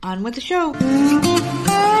On with the show.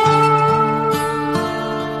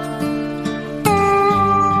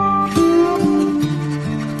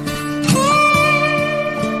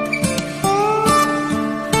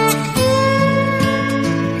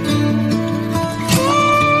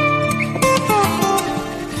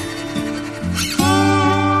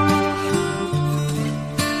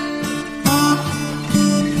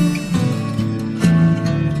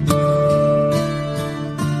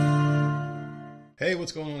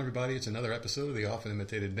 What's going on, everybody? It's another episode of the often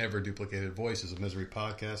imitated, never duplicated Voices of Misery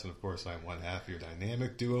podcast, and of course, I'm one half of your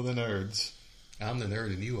dynamic duo, the nerds. I'm the nerd,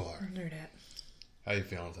 and you are. Nerdette. How you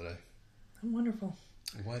feeling today? I'm wonderful.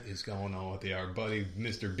 What is going on with our buddy,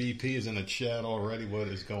 Mr. BP, is in the chat already. What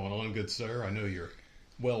is going on, good sir? I know you're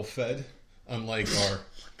well fed, unlike our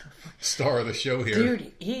star of the show here.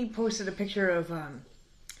 Dude, he posted a picture of a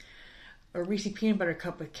Reese's peanut butter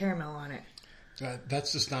cup with caramel on it.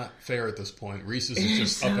 That's just not fair at this point. Reese's is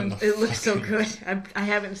just up in the It looks so good. I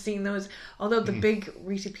haven't seen those. Although the big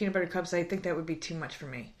Reese's peanut butter cups, I think that would be too much for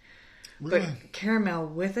me. Really? But caramel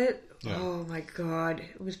with it, yeah. Oh my god.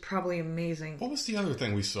 It was probably amazing. What was the other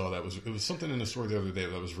thing we saw that was... It was something in the store the other day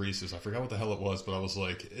that was Reese's. I forgot what the hell it was, but I was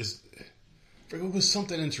like... It was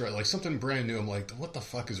something interesting, like something brand new. I'm like, what the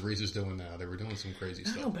fuck is Reese's doing now? They were doing some crazy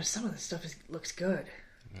stuff. I know, but some of the stuff looks good.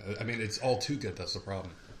 I mean, it's all too good. That's the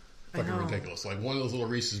problem. Fucking ridiculous. Like, one of those little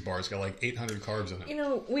Reese's bars got like 800 carbs in it. You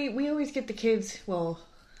know, we always get the kids, well,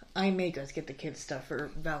 I make us get the kids stuff for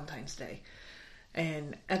Valentine's Day.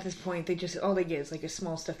 And at this point, all they get is like a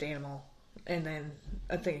small stuffed animal and then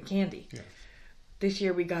a thing of candy. Yeah. This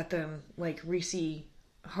year we got them like Reese's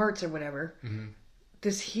Hearts or whatever. Mm-hmm.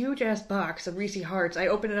 This huge ass box of Reese's Hearts. I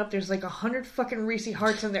open it up, there's like 100 fucking Reese's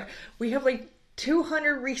Hearts in there. We have like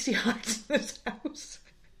 200 Reese's Hearts in this house.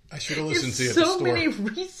 I should have listened to you at the store. So many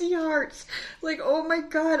Reese's Hearts. Like, oh my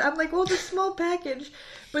god. I'm like, oh, the small package.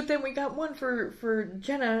 But then we got one for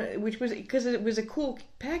Jenna, which was, because it was a cool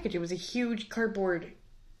package. It was a huge cardboard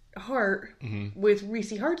heart with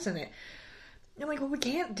Reese's Hearts in it. I'm like, well, we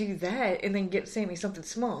can't do that and then get Sammy something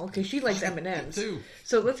small, because she likes M&Ms.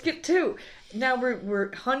 So let's get two. Now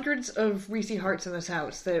we're hundreds of Reese's Hearts in this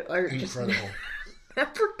house that are incredible. Just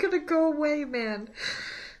never gonna go away, man.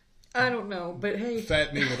 I don't know, but hey.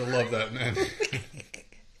 Fat me would have loved that, man.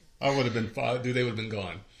 I would have been fine. Dude, they would have been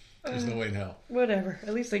gone. There's no way in hell. Whatever.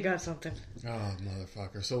 At least they got something. Oh,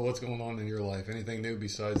 motherfucker. So what's going on in your life? Anything new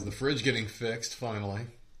besides the fridge getting fixed, finally?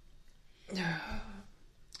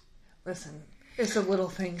 Listen, it's the little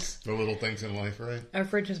things. The little things in life, right? Our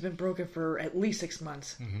fridge has been broken for at least 6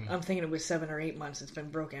 months. Mm-hmm. I'm thinking it was 7 or 8 months it's been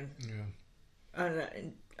broken. Yeah.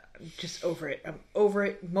 I'm just over it. I'm over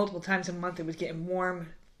it. Multiple times a month it was getting warm.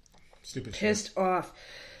 Stupid pissed shit. Off.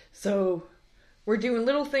 So we're doing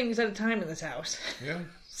little things at a time in this house. Yeah.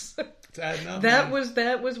 So it's adding up, that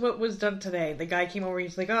was what was done today. The guy came over,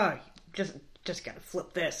 he's like, oh, just gotta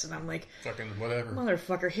flip this, and I'm like, fucking whatever.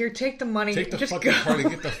 Motherfucker, here, take the money. Take the just fucking go. party,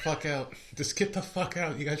 get the fuck out. Just get the fuck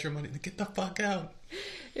out. You got your money. Get the fuck out.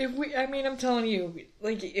 I'm telling you,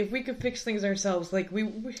 like, if we could fix things ourselves, like, we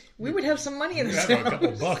would have some money in this house. A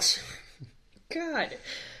couple bucks. God.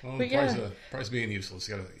 Well, but price being useless.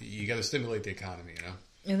 You gotta stimulate the economy, you know?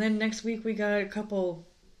 And then next week we got a couple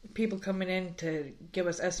people coming in to give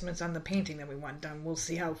us estimates on the painting that we want done. We'll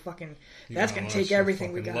see how fucking... That's going to take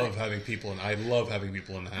everything we got. I love having people in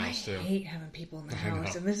the house, too. I hate having people in the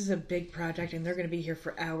house. And this is a big project, and they're going to be here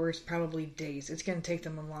for hours, probably days. It's going to take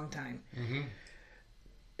them a long time. Mm-hmm.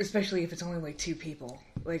 Especially if it's only like 2 people.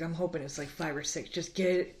 Like, I'm hoping it's like 5 or 6. Just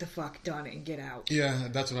get the fuck done and get out. Yeah,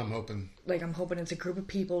 that's what I'm hoping. Like, I'm hoping it's a group of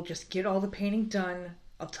people. Just get all the painting done.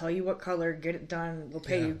 I'll tell you what color. Get it done. We'll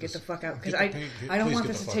pay you. Get the fuck out. Because I don't want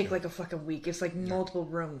this to take like a fucking week. It's like multiple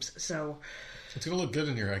rooms. So it's going to look good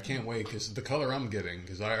in here. I can't wait. Because the color I'm getting,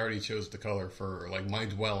 because I already chose the color for like my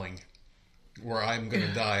dwelling where I'm going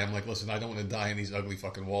to die. I'm like, listen, I don't want to die in these ugly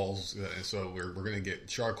fucking walls. So we're going to get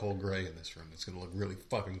charcoal gray in this room. It's going to look really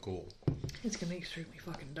fucking cool. It's going to be extremely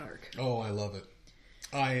fucking dark. Oh, I love it.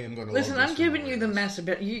 I am going to listen. I'm giving you the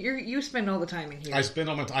masturbate. You spend all the time in here. I spend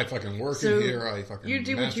all my time. I fucking work in here. I fucking you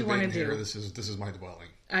do what you want to do. This is my dwelling.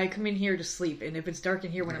 I come in here to sleep, and if it's dark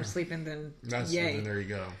in here when I'm sleeping, then yay. Then there you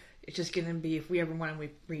go. It's just going to be, if we ever want to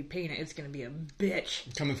repaint it, it's going to be a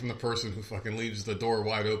bitch. Coming from the person who fucking leaves the door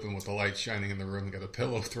wide open with the light shining in the room and got a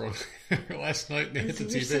pillow thrown last night and hit the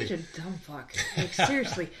TV. You're such a dumb fuck. Like,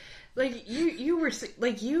 seriously. Like, you were,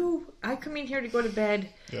 like, I come in here to go to bed,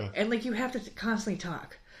 and, like, you have to constantly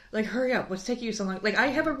talk. Like, hurry up. What's taking you so long? Like, I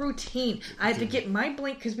have a routine. I have to get my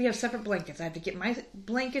blanket, because we have separate blankets. I have to get my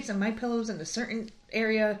blankets and my pillows in a certain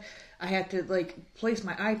area. I have to, like, place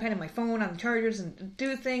my iPad and my phone on the chargers and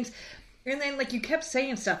do things. And then, like, you kept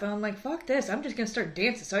saying stuff, and I'm like, fuck this, I'm just gonna start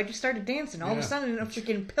dancing. So I just started dancing. All of a sudden, a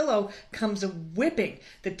freaking pillow comes whipping.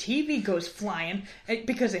 The TV goes flying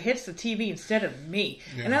because it hits the TV instead of me.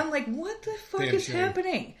 Yeah. And I'm like, what the fuck is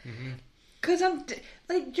happening? Because I'm,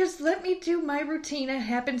 like, just let me do my routine. It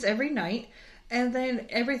happens every night, and then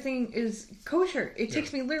everything is kosher. It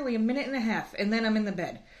takes me literally a minute and a half, and then I'm in the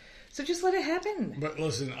bed. So just let it happen. But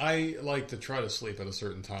listen, I like to try to sleep at a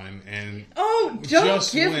certain time, and don't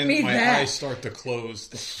just give when me my that. eyes start to close,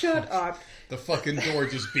 Shut up. The fucking door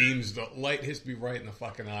just beams. The light hits me right in the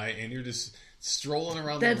fucking eye, and you're just strolling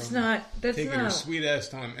around the room. That's taking not your sweet ass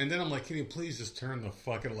time. And then I'm like, can you please just turn the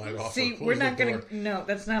fucking light off? See, we're not going to... No,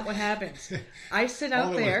 that's not what happens. I sit out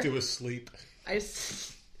All there. I want to do is sleep. I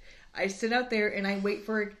sit out there and I wait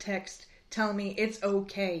for a text telling me it's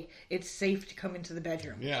okay. It's safe to come into the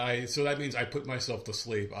bedroom. Yeah, so that means I put myself to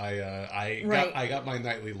sleep. I got my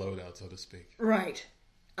nightly loadout, so to speak. Right.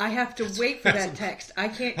 I have to wait for that text. I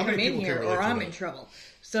can't come in here or I'm in trouble.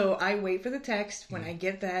 So I wait for the text. When I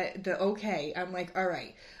get the okay, I'm like, all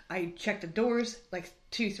right. I check the doors like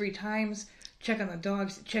 2-3 times. Check on the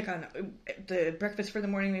dogs. Check on the breakfast for the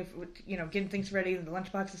morning. Getting things ready, the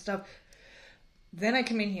lunchbox and stuff. Then I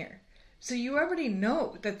come in here. So you already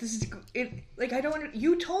know that this is it. Like,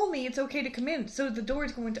 you told me it's okay to come in, so the door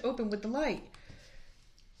is going to open with the light.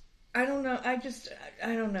 I don't know. I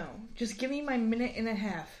don't know. Just give me my minute and a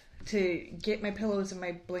half to get my pillows and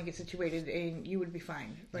my blanket situated, and you would be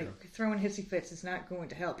fine. Like, throwing hissy fits is not going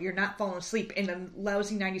to help. You're not falling asleep in the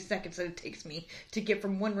lousy 90 seconds that it takes me to get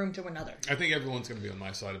from one room to another. I think everyone's going to be on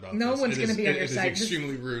my side about this. No one's going to be on your side. It is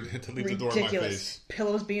extremely rude to leave the door in my face.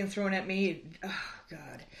 Pillows being thrown at me. Oh,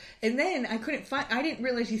 God. And then I didn't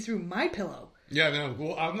realize he threw my pillow. Yeah, no,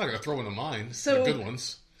 well, I'm not going to throw one of mine. The good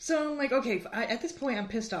ones. So I'm like, okay, at this point I'm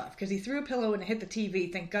pissed off because he threw a pillow and it hit the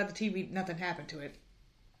TV. Thank God the TV, nothing happened to it.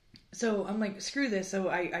 So I'm like, screw this. So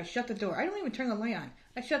I shut the door. I don't even turn the light on.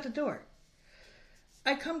 I shut the door.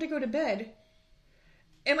 I come to go to bed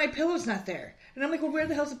and my pillow's not there. And I'm like, well, where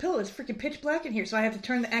the hell's the pillow? It's freaking pitch black in here, so I have to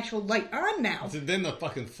turn the actual light on now. Then the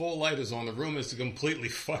fucking full light is on. The room is completely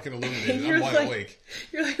fucking illuminated. I'm wide awake.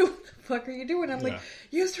 You're like, what the fuck are you doing? I'm like,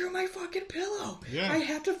 you threw my fucking pillow. Yeah. I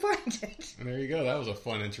have to find it. And there you go. That was a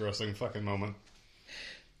fun, interesting fucking moment.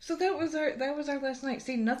 So that was our last night.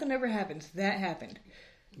 See, nothing ever happens. That happened.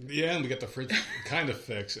 Yeah, and we got the fridge kind of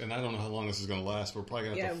fixed, and I don't know how long this is going to last. We're probably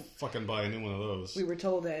going to have to fucking buy a new one of those. We were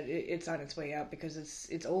told that it's on its way out because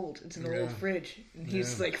it's old. It's an old fridge. And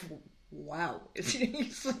he's like, wow.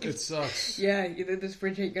 He's like, it sucks. Yeah, this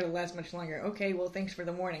fridge ain't going to last much longer. Okay, well, thanks for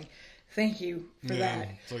the warning. Thank you for that.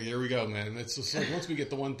 So here we go, man. It's just like once we get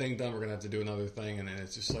the one thing done, we're going to have to do another thing, and then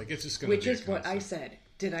it's just going to be Which is what I said.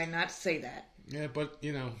 Did I not say that? Yeah, but,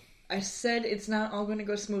 I said it's not all going to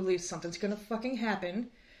go smoothly. Something's going to fucking happen.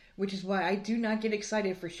 Which is why I do not get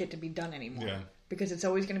excited for shit to be done anymore. Yeah. Because it's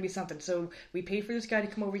always going to be something. So we paid for this guy to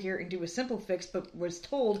come over here and do a simple fix, but was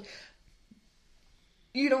told,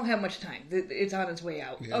 you don't have much time. It's on its way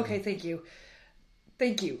out. Yeah. Okay, thank you.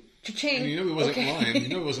 Thank you. Cha-ching. And he wasn't lying.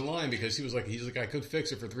 He wasn't lying because he's like, I could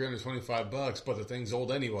fix it for $325, but the thing's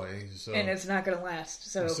old anyway. So. And it's not going to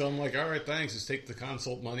last. So I'm like, all right, thanks. Just take the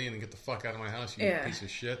consult money and get the fuck out of my house, you piece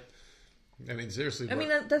of shit. I mean, seriously. I mean,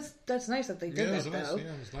 that's nice that they did that, though. Yeah,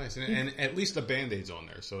 it was nice. And at least the Band-Aid's on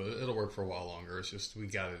there, so it'll work for a while longer. It's just, we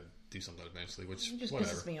got to do something eventually, which, it just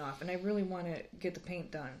whatever. pisses me off, and I really want to get the paint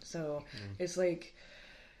done. So, it's like,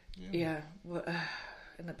 well,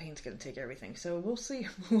 and the paint's going to take everything. So, we'll see.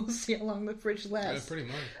 We'll see how long the fridge lasts. Yeah, pretty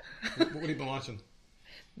much. What have you been watching?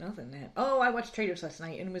 Nothing, man. Oh, I watched Traitors last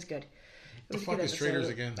night, and it was good. The fuck is Traitors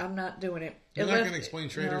again? I'm not doing it. You're not going to explain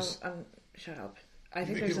Traitors? No, shut up. I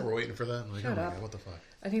think people were waiting for that. I'm like, oh my God, what the fuck?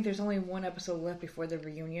 I think there's only one episode left before the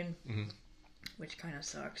reunion, which kind of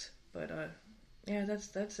sucks. But yeah,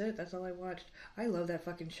 that's it. That's all I watched. I love that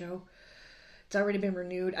fucking show. It's already been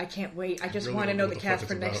renewed. I can't wait. I just want to know the cast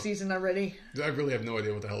for next season already. I really have no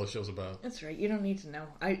idea what the hell the show's about. That's right. You don't need to know.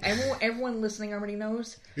 Everyone listening already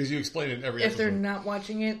knows. Because you explain it in every episode. If they're not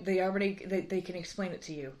watching it, they can explain it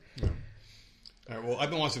to you. Yeah. All right, well, I've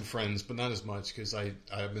been watching Friends, but not as much because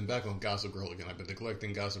I've been back on Gossip Girl again. I've been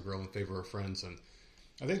neglecting Gossip Girl in favor of Friends, and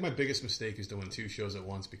I think my biggest mistake is doing 2 shows at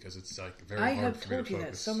once because it's like very hard for me to focus. I have told you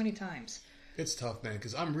that so many times. It's tough, man,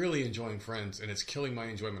 because I'm really enjoying Friends, and it's killing my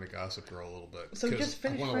enjoyment of Gossip Girl a little bit. So just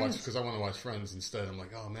finish Friends. Because I want to watch Friends instead. I'm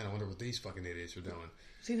like, oh man, I wonder what these fucking idiots are doing.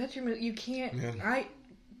 See, that's you can't. Yeah.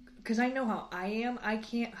 Because I know how I am. I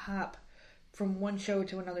can't hop from one show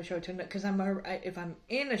to another show because if I'm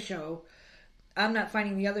in a show, I'm not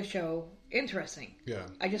finding the other show interesting. Yeah.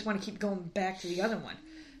 I just want to keep going back to the other one.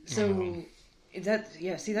 So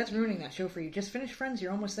See, that's ruining that show for you. Just finish Friends.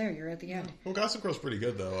 You're almost there. You're at the end. Well, Gossip Girl's pretty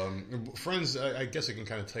good, though. Friends, I guess I can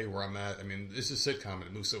kind of tell you where I'm at. I mean, it's a sitcom and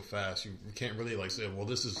it moves so fast. You can't really, like, say, well,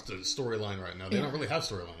 this is the storyline right now. They don't really have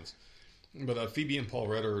storylines. But Phoebe and Paul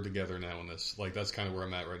Rudd are together now in this. Like, that's kind of where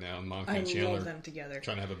I'm at right now. And Monica and Chandler love them together.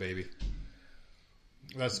 Trying to have a baby.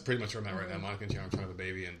 That's pretty much where I'm at right now. Monica and Chandler trying to have a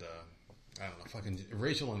baby. And, I don't know, fucking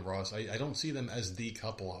Rachel and Ross, I don't see them as the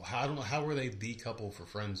couple. I don't know, how were they the couple for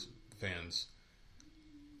Friends fans?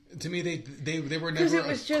 To me, they were never because it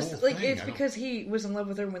was just cool like thing. it's because he was in love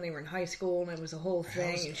with her when they were in high school, and it was a whole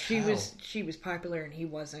thing. And she was popular, and he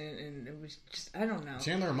wasn't, and it was just I don't know.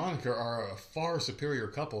 Chandler and Monica are a far superior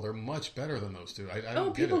couple. They're much better than those two. I don't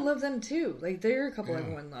get people it. love them too. Like they're a couple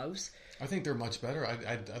everyone loves. I think they're much better.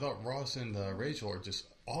 I thought Ross and Rachel are just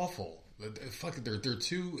awful. They're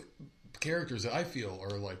two characters that I feel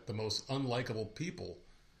are like the most unlikable people.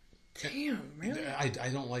 Damn, really? I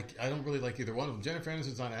don't really like either one of them. Jennifer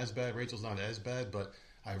Aniston's not as bad. Rachel's not as bad, but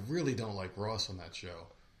I really don't like Ross on that show.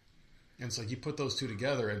 And it's like you put those two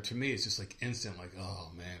together, and to me, it's just like instant. Like,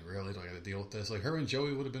 oh man, really? Do I got to deal with this? Like her and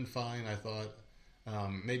Joey would have been fine. I thought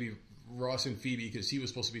maybe Ross and Phoebe because he was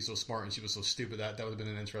supposed to be so smart and she was so stupid. That would have been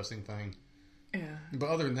an interesting thing. Yeah. But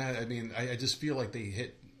other than that, I mean, I just feel like they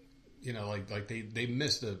hit, like they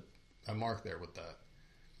missed a mark there with that.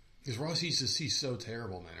 Because Ross, he's so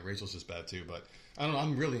terrible, man. And Rachel's just bad too. But I don't know.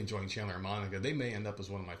 I'm really enjoying Chandler and Monica. They may end up as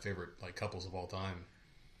one of my favorite like couples of all time.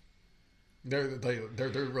 They're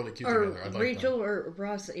really cute together. I like Rachel them. or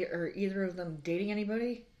Ross or either of them dating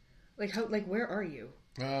anybody? Like how? Like where are you?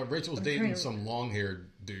 Rachel's dating some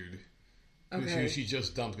long-haired dude. Okay. Who she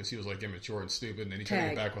just dumped because he was like immature and stupid, and then he tried to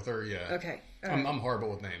get back with her. Yeah. Okay. I'm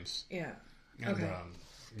horrible with names. Yeah. And, okay.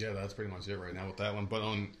 Yeah, that's pretty much it right now with that one. But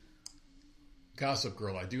on Gossip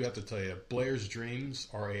Girl, I do have to tell you, Blair's dreams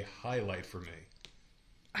are a highlight for me.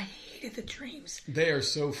 I hated the dreams. They are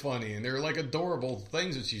so funny, and they're like adorable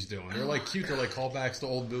things that she's doing. They're like cute. They're like callbacks to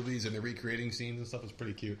old movies, and they're recreating scenes and stuff. It's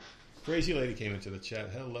pretty cute. Crazy Lady came into the chat.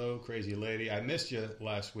 Hello, Crazy Lady. I missed you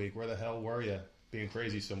last week. Where the hell were you? Being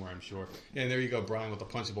crazy somewhere, I'm sure. And there you go, Brian, with the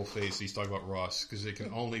punchable face. He's talking about Ross, because it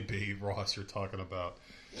can only be Ross you're talking about.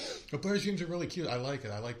 But Blair's dreams are really cute. I like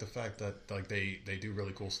it. I like the fact that like they do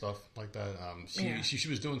really cool stuff like that. She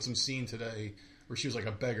was doing some scene today where she was like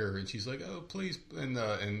a beggar, and she's like, "Oh, please," and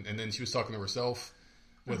then she was talking to herself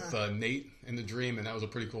with Nate in the dream, and that was a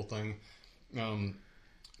pretty cool thing.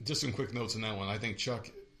 Just some quick notes on that one. I think Chuck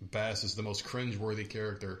Bass is the most cringeworthy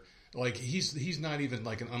character. Like he's not even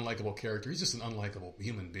like an unlikable character. He's just an unlikable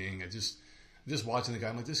human being. Just watching the guy,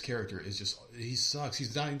 I'm like, this character is just, he sucks.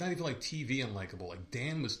 He's not even like TV unlikable. Like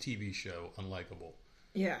Dan was TV show unlikable.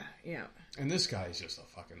 Yeah, yeah. And this guy is just a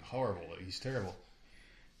fucking horrible. He's terrible.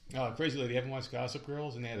 Crazy Lady, haven't watched Gossip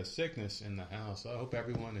Girls, and they had a sickness in the house. I hope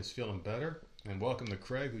everyone is feeling better. And welcome to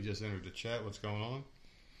Craig, who just entered the chat. What's going on?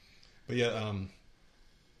 But yeah,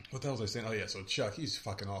 what the hell was I saying? Oh yeah, so Chuck, he's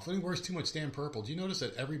fucking awful. He wears too much damn purple. Do you notice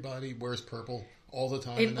that everybody wears purple all the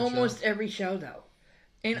time? In almost every show, though.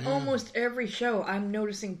 In almost every show, I'm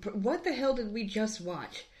noticing... What the hell did we just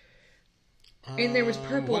watch? And there was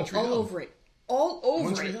purple all over it. All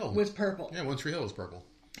over it was purple. Yeah, One Tree Hill was purple.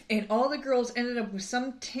 And all the girls ended up with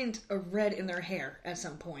some tint of red in their hair at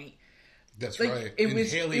some point. That's right. It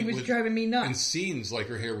was driving me nuts. In scenes, like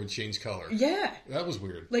her hair would change color. Yeah. That was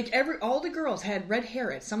weird. Like all the girls had red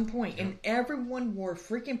hair at some point, and everyone wore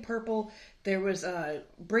freaking purple. There was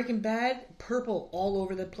Breaking Bad, purple all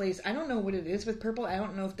over the place. I don't know what it is with purple. I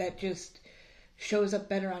don't know if that just shows up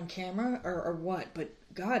better on camera or what, but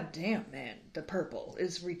god damn, man, the purple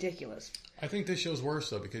is ridiculous. I think this show's worse,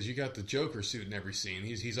 though, because you got the Joker suit in every scene.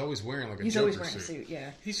 He's always wearing like a Joker suit. He's always wearing a suit, yeah.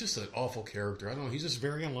 He's just an awful character. I don't know. He's just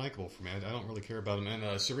very unlikable for me. I don't really care about him.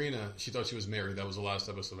 And Serena, she thought she was married. That was the last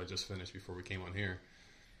episode I just finished before we came on here.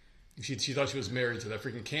 She thought she was married to that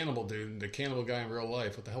freaking cannibal dude, the cannibal guy in real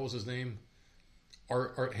life. What the hell was his name?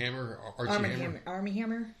 Art Hammer? Army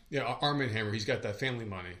Hammer? Yeah, Armie Hammer. He's got that family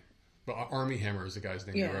money. But Armie Hammer is the guy's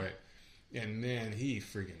name, you're right. And man, he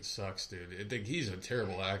freaking sucks, dude. He's a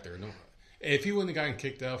terrible actor. No, if he wouldn't have gotten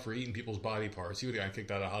kicked out for eating people's body parts, he would have gotten kicked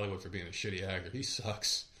out of Hollywood for being a shitty actor. He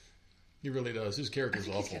sucks. He really does. His character's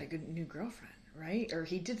awful. He's got a good new girlfriend, right? Or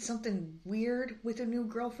he did something weird with a new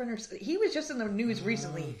girlfriend. Or he was just in the news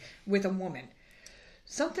recently with a woman.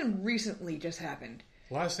 Something recently just happened.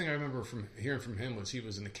 Last thing I remember from hearing from him was he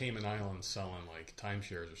was in the Cayman Islands selling like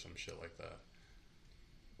timeshares or some shit like that.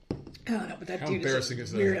 I don't know, but that How dude embarrassing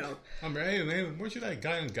is is weirdo. That? Hey man, weren't you that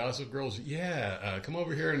guy in Gossip Girls? Yeah, come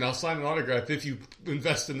over here and I'll sign an autograph if you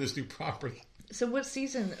invest in this new property. So what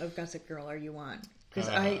season of Gossip Girl are you on? Because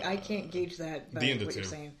I can't gauge that by the end of what you're two.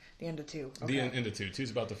 saying. The end of 2. Okay. The end of 2.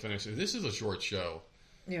 2's about to finish. This is a short show.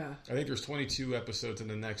 Yeah. I think there's 22 episodes in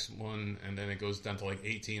the next one, and then it goes down to like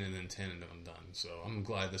 18 and then 10, and then I'm done. So I'm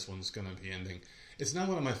glad this one's going to be ending. It's not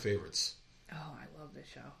one of my favorites. Oh, I love this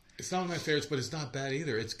show. It's not one of my favorites, but it's not bad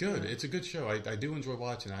either. It's good. It's a good show. I do enjoy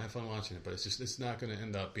watching it. I have fun watching it, but it's not going to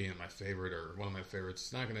end up being my favorite or one of my favorites.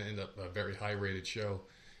 It's not going to end up a very high-rated show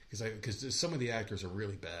because some of the actors are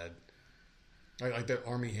really bad. Like that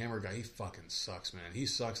Army Hammer guy, he fucking sucks, man. He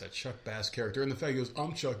sucks. That Chuck Bass character. And the fact he goes,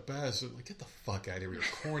 I'm Chuck Bass. Like, get the fuck out of here with your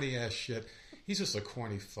corny ass shit. He's just a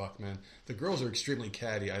corny fuck, man. The girls are extremely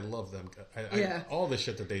catty. I love them. All the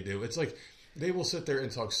shit that they do. It's like they will sit there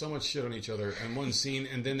and talk so much shit on each other in one scene,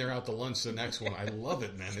 and then they're out to lunch the next one. I love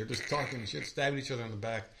it, man. They're just talking shit, stabbing each other in the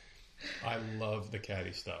back. I love the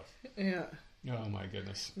catty stuff. Yeah. Oh, my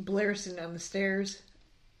goodness. Blair sitting on the stairs.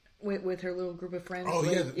 With her little group of friends. Oh,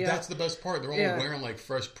 yeah, that's the best part. They're all wearing, like,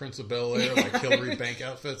 Fresh Prince of Bel-Air, like Hillary Bank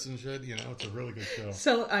outfits and shit. You know, it's a really good show.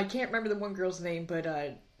 So, I can't remember the one girl's name, but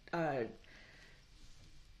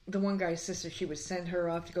the one guy's sister, she would send her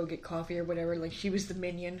off to go get coffee or whatever. Like, she was the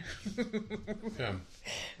minion. Yeah.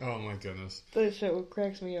 Oh, my goodness. The show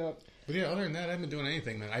cracks me up. But, yeah, other than that, I haven't been doing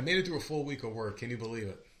anything, man. I made it through a full week of work. Can you believe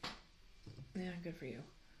it? Yeah, good for you.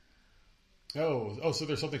 Oh, so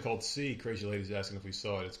there's something called C. Crazy Lady's asking if we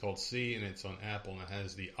saw it. It's called C, and it's on Apple, and it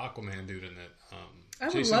has the Aquaman dude in it. I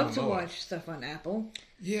would Jason love to Momoa. watch stuff on Apple.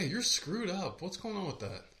 Yeah, you're screwed up. What's going on with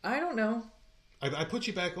that? I don't know. I put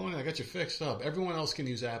you back on, and I got you fixed up. Everyone else can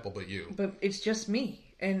use Apple but you. But it's just me,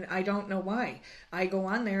 and I don't know why. I go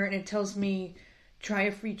on there, and it tells me, try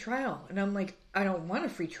a free trial. And I'm like, I don't want a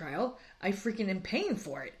free trial. I freaking am paying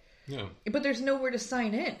for it. Yeah. But there's nowhere to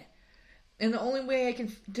sign in. And the only way I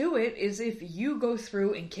can do it is if you go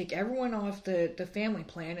through and kick everyone off the family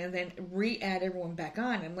plan and then re-add everyone back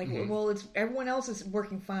on. I'm like, well, everyone else is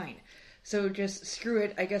working fine. So just screw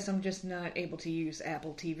it. I guess I'm just not able to use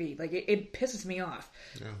Apple TV. Like, it pisses me off.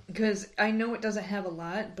 Yeah. Because I know it doesn't have a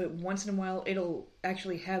lot, but once in a while it'll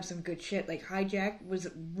actually have some good shit. Like, Hijack was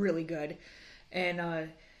really good. And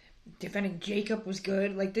Defending Jacob was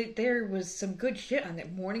good. Like, there was some good shit on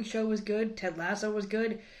that. Morning Show was good. Ted Lasso was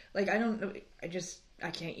good. Like, I don't know. I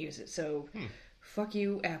can't use it. So, fuck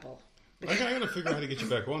you, Apple. I gotta figure out how to get you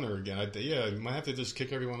back on there again. I might have to just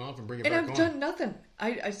kick everyone off and bring it back on. And I've done nothing.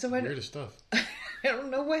 Weirdest stuff. I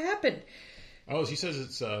don't know what happened. Oh, she says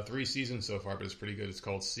it's 3 seasons so far, but it's pretty good. It's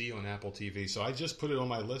called C on Apple TV. So I just put it on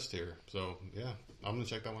my list here. So, yeah, I'm gonna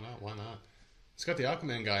check that one out. Why not? It's got the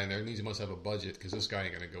Aquaman guy in there. It means he must have a budget, because this guy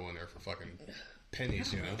ain't gonna go in there for fucking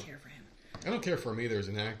pennies, I you know? don't care for him. I don't care for him either as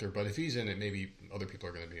an actor, but if he's in it, maybe other people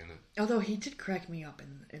are going to be in it. Although he did crack me up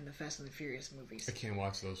in the Fast and the Furious movies. I can't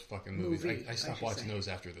watch those fucking movies. I stopped watching those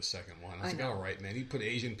after the second one. I was like, all right, man. He put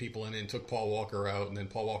Asian people in it and took Paul Walker out, and then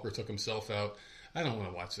Paul Walker took himself out. I don't want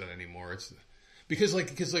to watch that anymore. It's because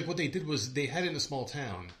what they did was they had it in a small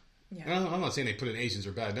town. Yeah. I'm not saying they put in Asians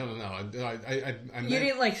are bad. No. I you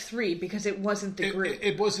didn't like 3 because it wasn't the group.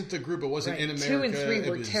 It wasn't the group. It wasn't in America. 2 and 3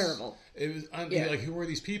 were terrible. It was like, who were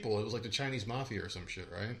these people? It was like the Chinese mafia or some shit,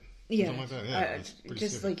 right? Yeah, something like that. Yeah,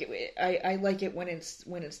 just stupid. Like I like it when it's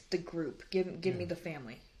the group. Give me the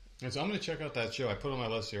family. And so I'm going to check out that show. I put on my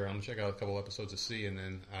list here. I'm going to check out a couple episodes to see, and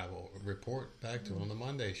then I will report back to it on the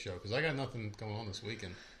Monday show because I got nothing going on this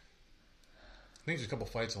weekend. I think there's a couple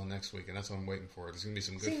fights on next week, and that's what I'm waiting for. There's going to be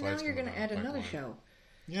some good fights. Now you're going to add another show.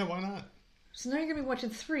 Yeah, why not? So now you're going to be watching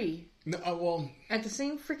 3. No, well, at the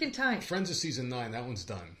same freaking time. Friends of season 9. That one's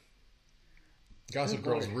done. Gossip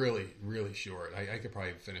Girl's really, really short. I could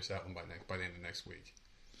probably finish that one by the end of next week.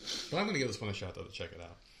 But I'm going to give this one a shot, though, to check it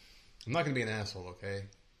out. I'm not going to be an asshole, okay?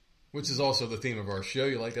 Which is also the theme of our show.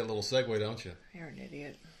 You like that little segue, don't you? You're an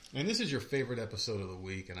idiot. And this is your favorite episode of the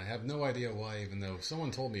week, and I have no idea why, even though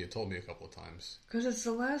someone told me a couple of times. Because it's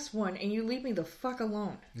the last one, and you leave me the fuck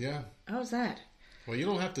alone. Yeah. How's that? Well, you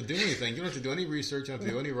don't have to do anything. You don't have to do any research. You don't have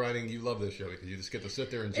to do any writing. You love this show because you just get to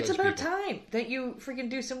sit there and judge people. It's about people. time that you freaking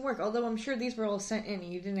do some work. Although I'm sure these were all sent in,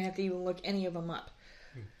 and you didn't have to even look any of them up.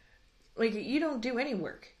 Like, you don't do any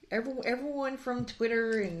work. Everyone from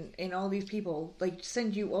Twitter and all these people, like,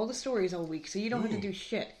 send you all the stories all week, so you don't have to do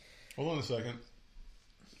shit. Hold on a second.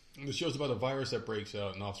 The show's about a virus that breaks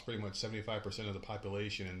out and offs pretty much 75% of the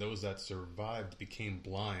population, and those that survived became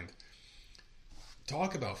blind.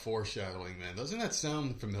 Talk about foreshadowing, man. Doesn't that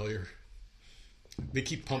sound familiar? They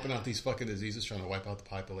keep pumping out these fucking diseases trying to wipe out the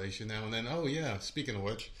population now and then. Oh, yeah, speaking of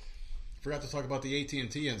which, forgot to talk about the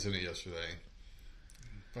AT&T incident yesterday.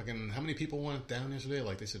 Fucking, how many people went down yesterday?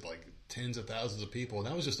 Like, they said, like, tens of thousands of people. And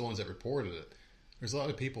that was just the ones that reported it. There's a lot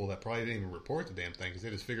of people that probably didn't even report the damn thing because they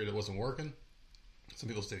just figured it wasn't working. Some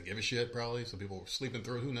people just didn't give a shit, probably. Some people were sleeping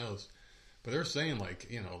through. Who knows? But they're saying like,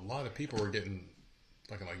 you know, a lot of people were getting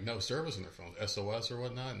fucking like no service on their phones, SOS or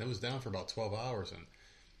whatnot, and it was down for about 12 hours. And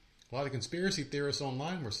a lot of conspiracy theorists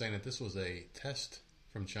online were saying that this was a test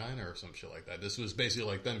from China or some shit like that. This was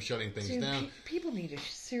basically like them shutting things down. People need to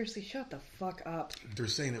seriously shut the fuck up. They're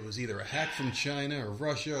saying it was either a hack from China or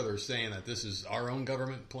Russia. Or they're saying that this is our own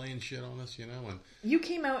government playing shit on us, you know. And you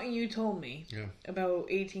came out and you told me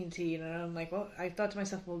about AT&T, and I'm like, well, I thought to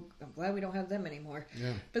myself, well, I'm glad we don't have them anymore.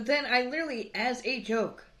 Yeah. But then I literally, as a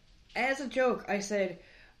joke, I said,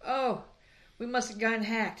 oh, we must have gotten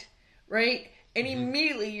hacked, right? And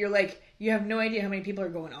immediately you're like, you have no idea how many people are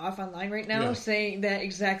going off online right now saying that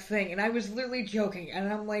exact thing. And I was literally joking.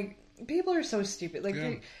 And I'm like, people are so stupid.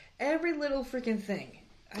 Like, every little freaking thing.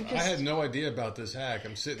 I had no idea about this hack.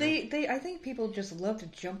 I'm sitting I think people just love to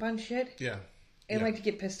jump on shit. Yeah. And like to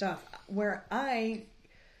get pissed off. Where I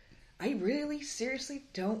really, seriously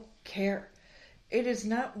don't care. It is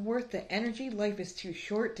not worth the energy. Life is too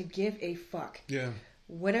short to give a fuck. Yeah.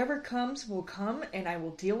 Whatever comes will come, and I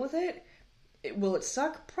will deal with it. Will it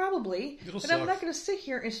suck? Probably. But suck. I'm not going to sit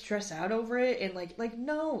here and stress out over it and like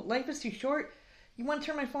no, life is too short. You want to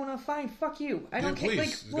turn my phone off? Fine, fuck you. I don't care.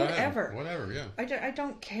 Like, whatever. Whatever, yeah. I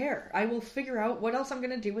don't care. I will figure out what else I'm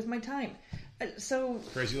going to do with my time. So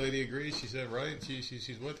crazy lady agrees. She said, right?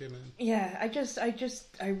 She's with you, man. Yeah,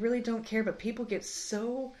 I really don't care. But people get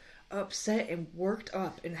so upset and worked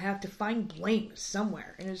up and have to find blame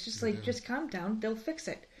somewhere. And it's just like, just calm down. They'll fix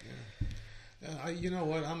it. Yeah. You know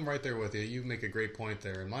what? I'm right there with you. You make a great point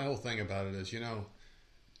there. And my whole thing about it is, you know,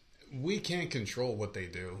 we can't control what they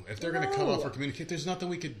do. If they're going to cut off or communicate, there's nothing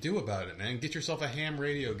we could do about it, man. Get yourself a ham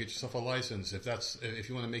radio. Get yourself a license. If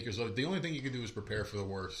you want to make yourself... The only thing you can do is prepare for the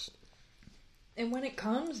worst. And when it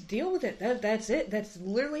comes, deal with it. That's it. That's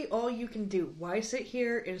literally all you can do. Why sit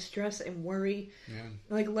here and stress and worry? Yeah.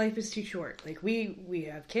 Like, life is too short. Like, we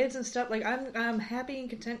have kids and stuff. Like, I'm happy and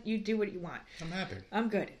content. You do what you want. I'm happy. I'm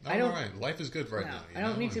good. I'm all right. Life is good right now. I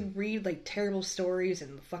don't need to read, like, terrible stories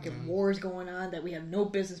and fucking wars going on that we have no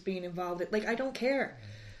business being involved in. Like, I don't care.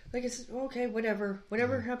 Like, it's okay, whatever.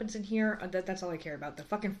 Whatever happens in here, that's all I care about. The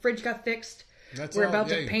fucking fridge got fixed. We're about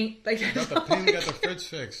to paint. Like, got the paint, got the fridge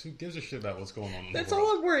fixed. Who gives a shit about what's going on in the world? That's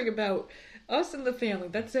all I'm worrying about. Us and the family.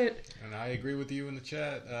 That's it. And I agree with you in the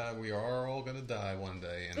chat. We are all going to die one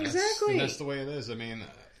day. And exactly. That's the way it is. I mean,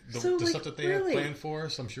 the stuff that they have planned for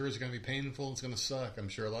us, I'm sure is going to be painful. It's going to suck. I'm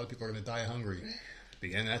sure a lot of people are going to die hungry.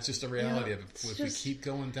 And that's just the reality of it. If we keep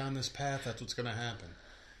going down this path, that's what's going to happen.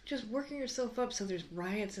 Just working yourself up so there's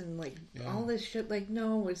riots and like all this shit. Like,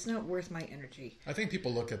 no, it's not worth my energy. I think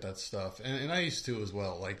people look at that stuff, and I used to as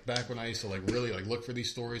well. Like back when I used to like really like look for these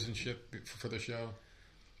stories and shit for the show,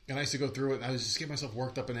 and I used to go through it, and I was just getting myself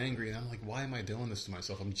worked up and angry, and I'm like, why am I doing this to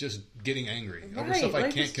myself? I'm just getting angry over stuff I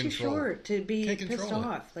can't control. Too short to be pissed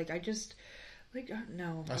off. Like, I just. Like,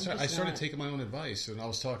 no. I started taking my own advice, and I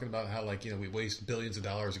was talking about how, like, you know, we waste billions of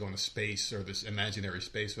dollars going to space or this imaginary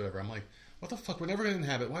space, whatever. I'm like, what the fuck? We're never going to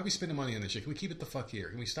inhabit. Why are we spending money on this shit? Can we keep it the fuck here?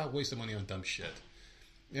 Can we stop wasting money on dumb shit?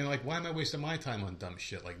 And, like, why am I wasting my time on dumb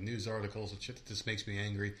shit? Like news articles and shit that just makes me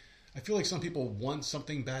angry. I feel like some people want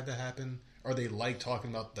something bad to happen, or they like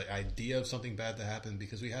talking about the idea of something bad to happen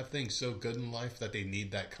because we have things so good in life that they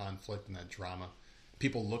need that conflict and that drama.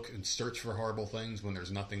 People look and search for horrible things when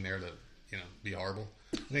there's nothing there to... you know, be horrible.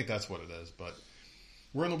 I think that's what it is. But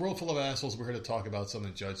we're in a world full of assholes. We're here to talk about some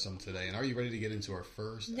and judge some today. And are you ready to get into our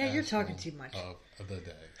first? Yeah, you're talking too much. Of the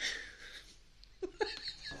day.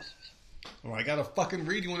 Oh, I gotta fucking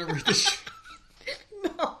read. You want to read this?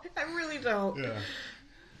 No, I really don't. Yeah.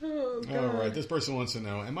 Oh, God. All right. This person wants to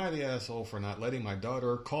know: am I the asshole for not letting my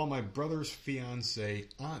daughter call my brother's fiance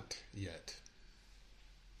aunt yet?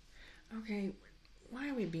 Okay, why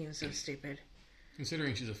are we being so stupid?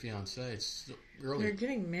 Considering she's a fiance, it's early. They're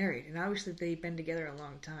getting married, and obviously they've been together a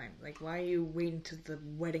long time. Like, why are you waiting to the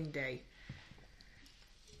wedding day?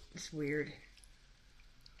 It's weird.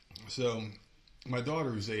 So, my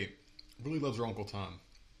daughter, who's 8, really loves her Uncle Tom.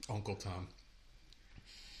 Uncle Tom.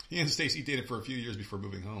 He and Stacy dated for a few years before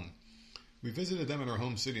moving home. We visited them in our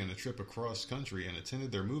home city on a trip across country and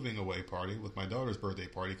attended their moving away party with my daughter's birthday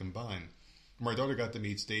party combined. My daughter got to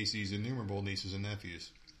meet Stacy's innumerable nieces and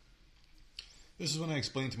nephews. This is when I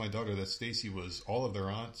explained to my daughter that Stacy was all of their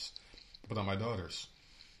aunts, but not my daughter's.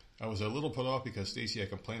 I was a little put off because Stacy had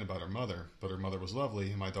complained about her mother, but her mother was lovely,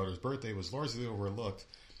 and my daughter's birthday was largely overlooked.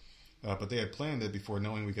 But they had planned it before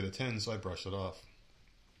knowing we could attend, so I brushed it off.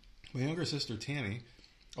 My younger sister, Tammy,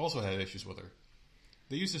 also had issues with her.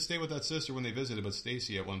 They used to stay with that sister when they visited, but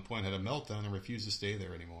Stacy at one point had a meltdown and refused to stay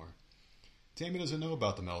there anymore. Tammy doesn't know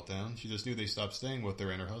about the meltdown. She just knew they stopped staying with her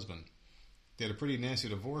and her husband. They had a pretty nasty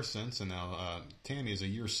divorce since, and now Tammy is a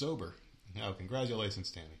year sober. Now,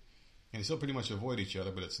 congratulations, Tammy. And they still pretty much avoid each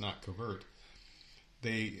other, but it's not covert.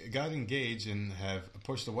 They got engaged and have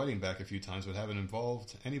pushed the wedding back a few times, but haven't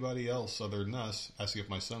involved anybody else other than us, asking if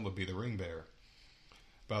my son would be the ring bearer.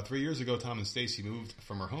 About 3 years ago, Tom and Stacy moved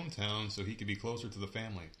from her hometown so he could be closer to the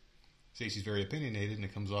family. Stacy's very opinionated, and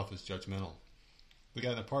it comes off as judgmental. We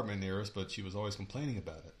got an apartment near us, but she was always complaining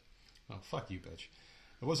about it. Oh, fuck you, bitch.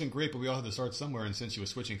 It wasn't great, but we all had to start somewhere, and since she was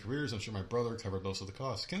switching careers, I'm sure my brother covered most of the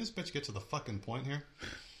costs. Can this bitch get to the fucking point here?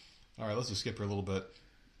 Alright, let's just skip her a little bit.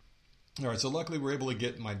 Alright, so luckily we were able to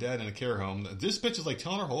get my dad in a care home. This bitch is like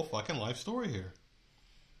telling her whole fucking life story here.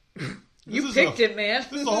 You picked it, man.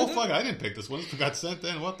 This is the whole fuck. I didn't pick this one. This got sent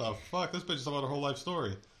in. What the fuck? This bitch is about her whole life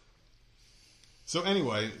story. So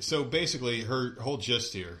anyway, so basically her whole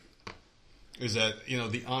gist here is that, you know,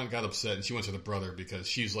 the aunt got upset and she went to the brother because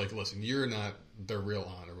she's like, listen, you're not their real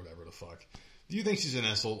aunt or whatever the fuck. Do you think she's an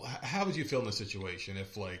asshole? How would you feel in this situation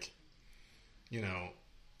if, like, you know...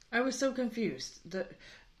 I was so confused.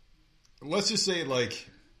 Let's just say, like...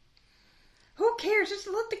 Who cares? Just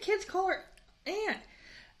let the kids call her aunt.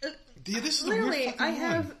 Yeah, this is literally, I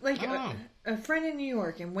have like a friend in New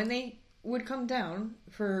York, and when they would come down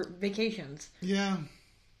for vacations, yeah,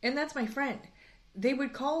 and that's my friend, they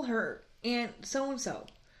would call her Aunt so and so.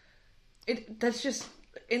 That's just,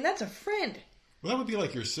 and that's a friend. Well, that would be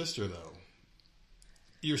like your sister, though.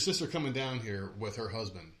 Your sister coming down here with her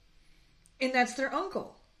husband, and that's their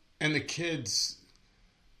uncle. And the kids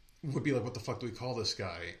would be like, "What the fuck do we call this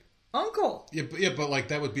guy?" Uncle. Yeah, but like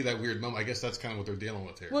that would be that weird moment. I guess that's kind of what they're dealing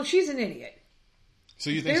with here. Well, she's an idiot. So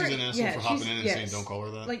you think she's an asshole for hopping in and saying, "Don't call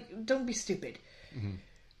her that"? Like, don't be stupid. Mm-hmm.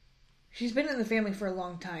 She's been in the family for a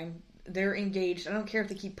long time. They're engaged. I don't care if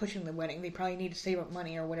they keep pushing the wedding. They probably need to save up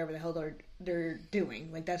money or whatever the hell they're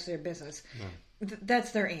doing. Like, that's their business. Yeah.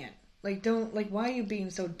 That's their aunt. Like, don't, like, why are you being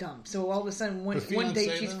so dumb? So all of a sudden, one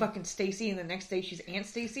day she's fucking Stacy, and the next day she's Aunt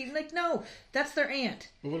Stacy. Like, no, that's their aunt.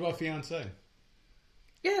 But what about fiance?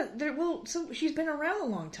 Yeah, so she's been around a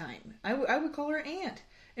long time. I would call her aunt.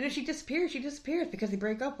 And if she disappears because they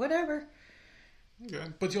break up, whatever. Okay.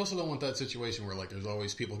 But you also don't want that situation where, like, there's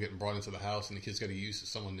always people getting brought into the house and the kids got to use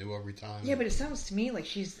someone new every time. Yeah, but it sounds to me like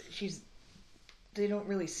she's they don't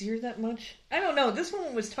really see her that much. I don't know. This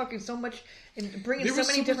woman was talking so much and bringing so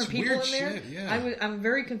many different people in there. Shit, yeah. I'm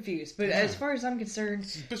very confused. But as far as I'm concerned,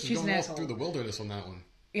 she's an asshole. Through the wilderness on that one.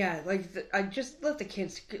 Yeah, like, I just let the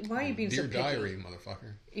kids... Why are you being so picky? Dear diary,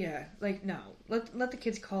 motherfucker. Yeah, like, no. Let the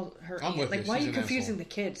kids call her I'm aunt. with like, you. why She's are you confusing asshole. the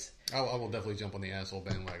kids? I will definitely jump on the asshole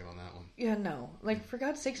bandwagon on that one. Yeah, no. Like, for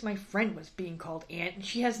God's sakes, my friend was being called aunt, and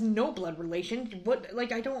she has no blood relation. What?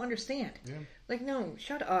 Like, I don't understand. Yeah. Like, no,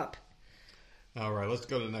 shut up. All right, let's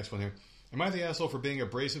go to the next one here. Am I the asshole for being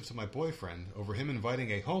abrasive to my boyfriend over him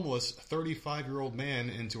inviting a homeless 35-year-old man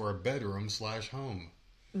into our bedroom/home?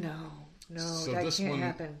 No, so that this can't one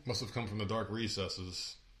happen. Must have come from the dark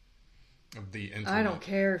recesses of the internet. I don't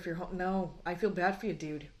care if you're home. No, I feel bad for you,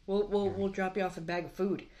 dude. We'll drop you off a bag of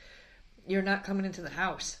food. You're not coming into the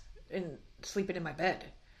house and sleeping in my bed.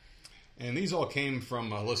 And these all came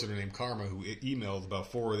from a listener named Karma who emailed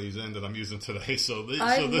about 4 of these in that I'm using today. So this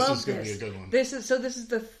is going to be a good one. This is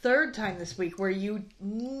the third time this week where you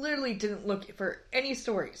literally didn't look for any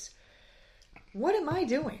stories. What am I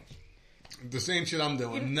doing? The same shit I'm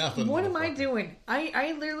doing. Nothing. What am I doing?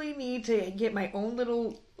 I literally need to get my own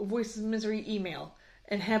little Voice of Misery email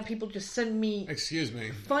and have people just send me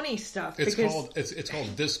funny stuff. It's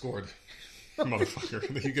called Discord,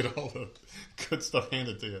 motherfucker. You get all the good stuff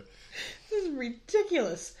handed to you. This is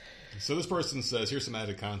ridiculous. So this person says, here's some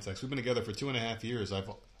added context. We've been together for 2.5 years. I've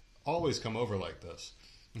always come over like this.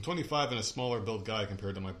 I'm 25 and a smaller built guy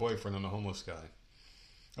compared to my boyfriend and a homeless guy.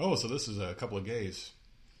 Oh, so this is a couple of gays.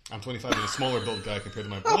 I'm 25 and a smaller built guy compared to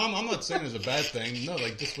my... Well, I'm not saying it's a bad thing. No,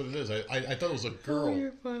 like, just what it is. I thought it was a girl. Oh,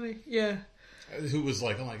 you're funny. Yeah. Who was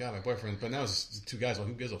like, oh my god, my boyfriend. But now it's 2 guys. Well,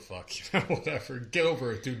 who gives a fuck? Whatever. Get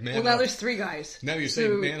over it, dude. Man up. Well, now there's 3 guys. Now you're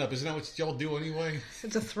saying man up. Isn't that what y'all do anyway?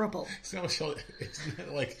 It's a throuple. Isn't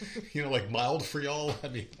that like, like mild for y'all? I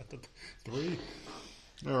mean, 3?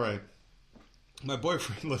 All right. My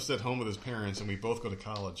boyfriend lives at home with his parents, and we both go to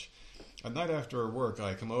college. At night after work,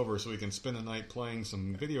 I come over so we can spend the night playing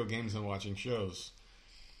some video games and watching shows.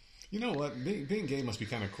 You know what? Being gay must be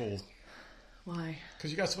kind of cool. Why?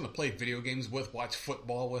 Because you got someone to play video games with, watch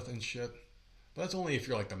football with, and shit. But that's only if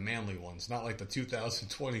you're like the manly ones, not like the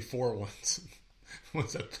 2024 ones.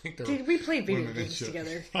 Ones that think they're... Dude, we play video games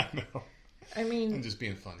together. I know. I mean... I'm just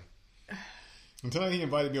being funny. And tonight he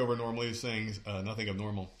invited me over normally, saying nothing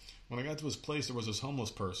abnormal. When I got to his place, there was this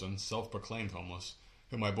homeless person, self-proclaimed homeless,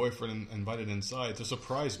 who my boyfriend invited inside to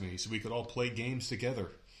surprise me so we could all play games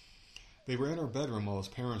together. They were in our bedroom while his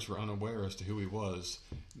parents were unaware as to who he was,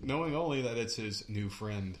 knowing only that it's his new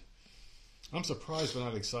friend. I'm surprised but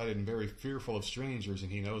not excited and very fearful of strangers,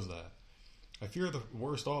 and he knows that. I fear the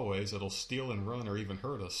worst always, that he'll steal and run or even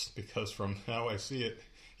hurt us, because from how I see it,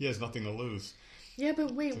 he has nothing to lose. Yeah,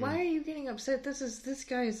 but wait, why are you getting upset? This is this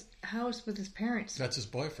guy's house with his parents. That's his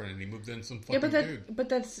boyfriend, and he moved in some fucking dude.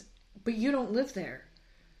 But you don't live there.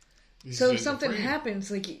 He's so if something afraid.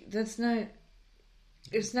 happens, like,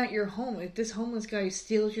 it's not your home. If this homeless guy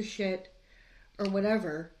steals your shit or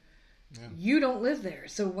whatever, you don't live there.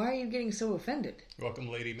 So why are you getting so offended? Welcome,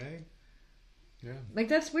 Lady May. Yeah. Like,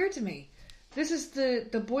 that's weird to me. This is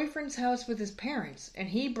the boyfriend's house with his parents, and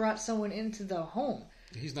he brought someone into the home.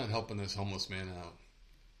 He's not helping this homeless man out.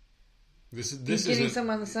 He's getting some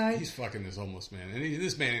on the side? He's fucking this homeless man. And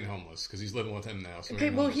this man ain't homeless, because he's living with him now. So okay,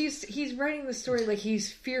 well, he's writing the story like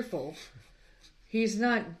he's fearful. He's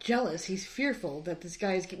not jealous. He's fearful that this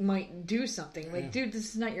guy might do something. Like, dude, this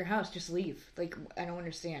is not your house. Just leave. Like, I don't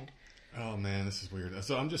understand. Oh, man, this is weird.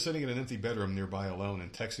 So I'm just sitting in an empty bedroom nearby alone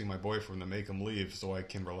and texting my boyfriend to make him leave so I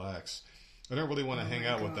can relax. I don't really want to hang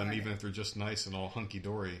out with them, even if they're just nice and all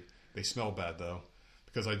hunky-dory. They smell bad, though,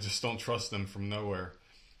 because I just don't trust them from nowhere.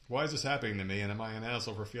 Why is this happening to me, and am I an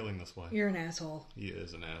asshole for feeling this way? You're an asshole. He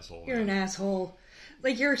is an asshole. You're an asshole.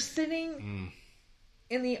 Like, you're sitting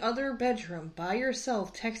in the other bedroom by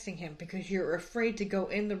yourself texting him because you're afraid to go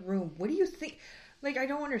in the room. What do you think? Like, I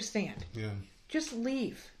don't understand. Yeah. Just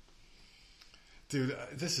leave. Dude,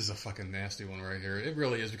 this is a fucking nasty one right here. It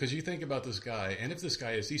really is, because you think about this guy, and if this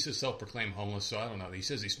guy he's a self-proclaimed homeless, so I don't know. He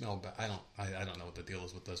says he smelled bad. I don't know what the deal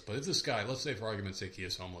is with this, but if this guy, let's say for argument's sake he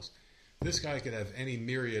is homeless, this guy could have any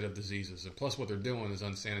myriad of diseases, and plus what they're doing is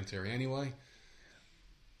unsanitary anyway.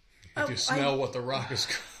 If you smell what the Rock is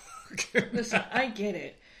cooking. Listen, I get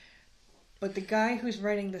it, but the guy who's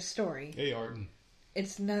writing the story, hey Arden,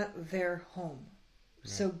 it's not their home,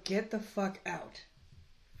 so get the fuck out.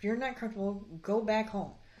 If you're not comfortable, go back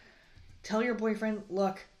home. Tell your boyfriend,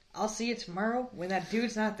 look, I'll see you tomorrow when that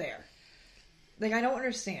dude's not there. Like, I don't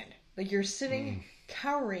understand. Like, you're sitting,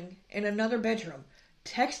 cowering in another bedroom,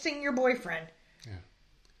 texting your boyfriend. Yeah.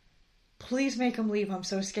 Please make him leave. I'm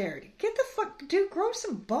so scared. Get the fuck... Dude, grow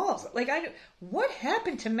some balls. Like, what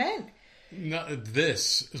happened to men? No,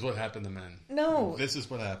 this is what happened to men. No. This is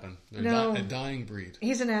what happened. They're a dying breed.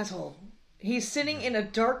 He's an asshole. He's sitting in a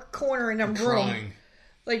dark corner in a room. Crying.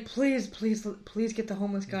 Like, please get the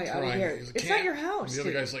homeless guy out of here. It's not your house. The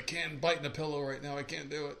other guy's like, can't bite in the pillow right now. I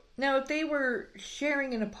can't do it. Now, if they were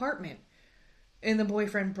sharing an apartment and the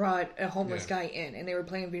boyfriend brought a homeless guy in and they were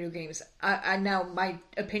playing video games, I now my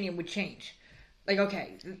opinion would change. Like,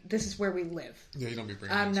 okay, this is where we live. Yeah, you don't be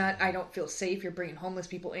bringing. I don't feel safe. You're bringing homeless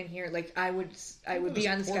people in here. Like, I would be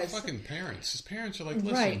on this guy's. Poor fucking parents. His parents are like,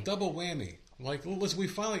 listen, double whammy. Like, listen, we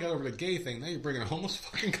finally got over the gay thing. Now you're bringing homeless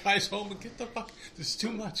fucking guys home. And get the fuck. This is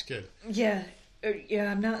too much, kid. Yeah.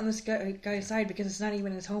 I'm not on this guy's side because it's not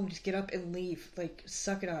even his home. Just get up and leave. Like,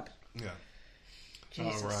 suck it up. Yeah.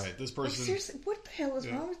 Jesus. All right. This person. Like, seriously, what the hell is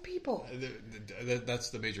wrong with people?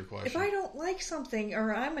 That's the major question. If I don't like something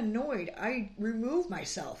or I'm annoyed, I remove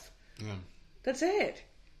myself. Yeah. That's it.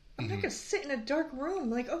 I'm not going to sit in a dark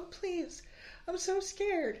room like, oh, please. I'm so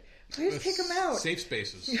scared. Please kick him out. Safe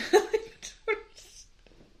spaces.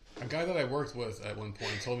 A guy that I worked with at one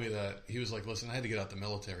point told me that he was like, listen, I had to get out the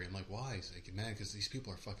military. I'm like, why? He's like, man, because these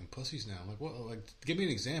people are fucking pussies now. I'm like, what? Like, give me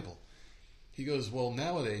an example. He goes, well,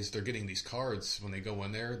 nowadays they're getting these cards when they go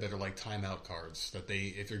in there that are like timeout cards. That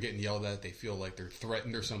if they're getting yelled at, they feel like they're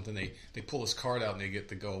threatened or something. They pull this card out and they get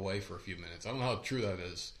to go away for a few minutes. I don't know how true that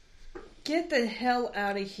is. Get the hell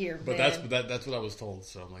out of here, but man. That's what I was told.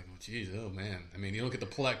 So I'm like, oh, geez, oh man. I mean, you don't get to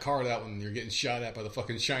pull that card out when you're getting shot at by the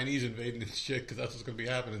fucking Chinese invading and shit, because that's what's going to be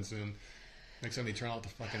happening soon. Next time they turn out the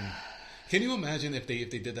fucking. Can you imagine if they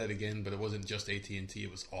did that again, but it wasn't just AT&T,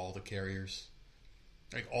 it was all the carriers?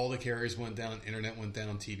 Like, all the carriers went down, internet went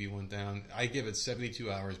down, TV went down. I give it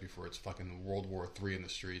 72 hours before it's fucking World War III in the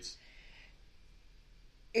streets.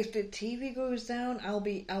 If the TV goes down, I'll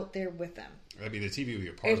be out there with them. I mean, the TV would be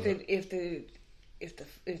a part of it. If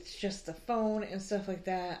it's just the phone and stuff like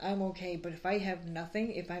that, I'm okay. But if I have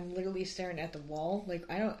nothing, if I'm literally staring at the wall, like,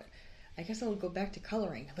 I guess I'll go back to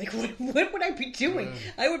coloring. Like, what would I be doing?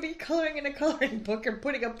 Yeah. I would be coloring in a coloring book or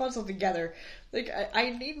putting a puzzle together. Like,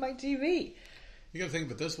 I need my TV. You got to think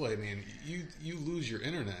of it this way. I mean, you lose your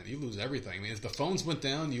internet, you lose everything. I mean, if the phones went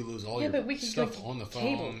down, you lose all your stuff on the phone.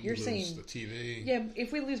 Cable. You're you saying lose the TV. Yeah,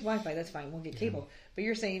 if we lose Wi-Fi, that's fine. We'll get cable. But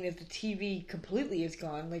you're saying if the TV completely is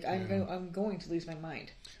gone, like I'm going to lose my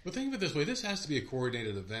mind. But think of it this way: this has to be a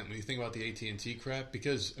coordinated event when you think about the AT&T crap.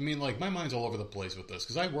 Because I mean, like my mind's all over the place with this.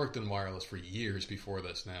 Because I worked in wireless for years before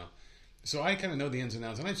this now. So I kind of know the ins and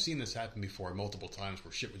outs, and I've seen this happen before multiple times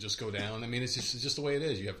where shit would just go down. I mean, it's just the way it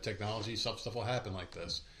is. You have technology, stuff will happen like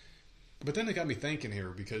this. But then it got me thinking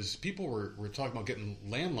here because people were talking about getting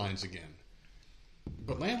landlines again.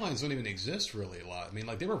 But landlines don't even exist really a lot. I mean,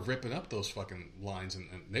 like they were ripping up those fucking lines and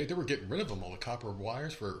they were getting rid of them, all the copper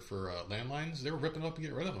wires for landlines. They were ripping up and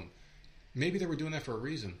getting rid of them. Maybe they were doing that for a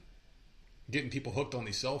reason. Getting people hooked on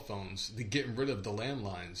these cell phones, getting rid of the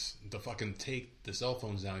landlines to fucking take the cell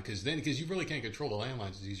phones down. Because you really can't control the landlines.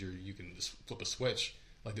 It's easier. You can just flip a switch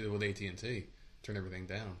like they did with AT&T, turn everything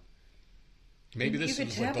down. Maybe this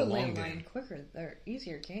is like the long game. You can tap a landline quicker or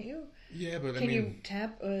easier, can't you? Yeah, but can you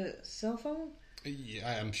tap a cell phone?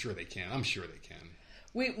 Yeah, I'm sure they can.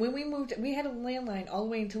 When we moved, we had a landline all the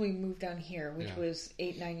way until we moved down here, which was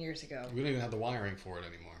 8-9 years ago. We don't even have the wiring for it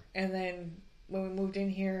anymore. And then when we moved in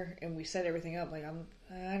here and we set everything up, like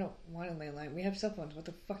I don't want a landline. We have cell phones. What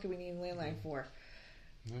the fuck do we need a landline for?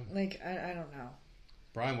 Yeah. Like I don't know.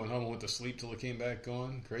 Brian went home and went to sleep till it came back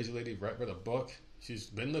on. Crazy lady read a book. She's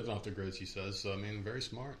been living off the grid, she says. So I mean, very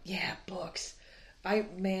smart. Yeah, books. I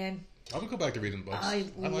would go back to reading books. I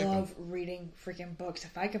love reading freaking books.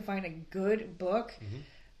 If I can find a good book,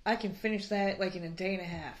 I can finish that like in a day and a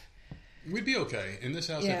half. We'd be okay. In this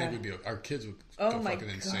house, I think we'd be okay. Our kids would go fucking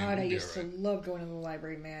insane. Oh my God, I used to love going to the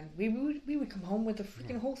library, man. We would come home with a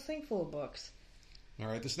freaking whole thing full of books. All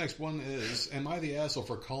right, this next one is, am I the asshole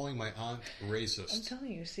for calling my aunt racist? I'm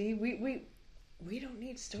telling you, see, we don't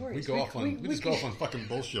need stories. We just go off on fucking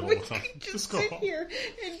bullshit all the time. Just sit here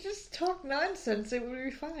and just talk nonsense. It would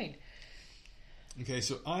be fine. Okay,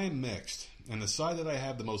 so I'm mixed, and the side that I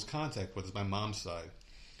have the most contact with is my mom's side.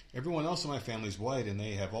 Everyone else in my family's white, and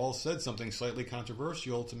they have all said something slightly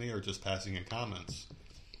controversial to me or just passing in comments.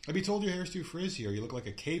 I'd be told your hair's too frizzy or you look like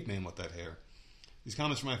a caveman with that hair. These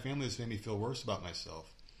comments from my family just made me feel worse about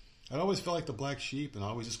myself. I'd always felt like the black sheep and I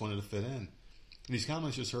always just wanted to fit in. And these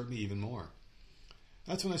comments just hurt me even more.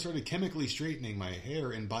 That's when I started chemically straightening my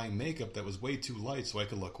hair and buying makeup that was way too light so I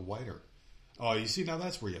could look whiter. Oh, you see, now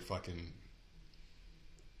that's where you fucking...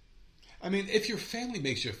 I mean, if your family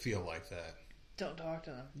makes you feel like that... Don't talk to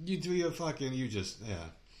them. Yeah.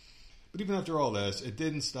 But even after all this, it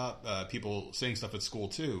didn't stop people saying stuff at school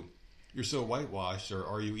too. You're so whitewashed, or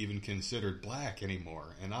are you even considered black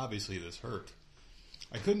anymore? And obviously this hurt.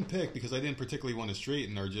 I couldn't pick because I didn't particularly want to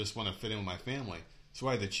straighten or just want to fit in with my family. So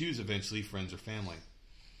I had to choose eventually friends or family.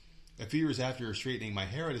 A few years after straightening my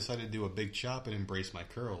hair, I decided to do a big chop and embrace my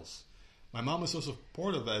curls. My mom was so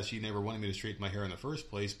supportive as she never wanted me to straighten my hair in the first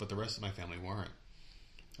place, but the rest of my family weren't.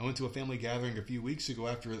 I went to a family gathering a few weeks ago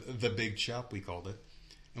after the big chop, we called it.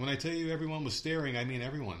 And when I tell you everyone was staring, I mean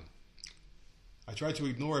everyone. I tried to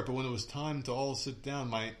ignore it, but when it was time to all sit down,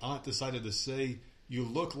 my aunt decided to say, "You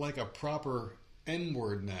look like a proper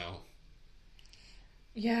N-word now."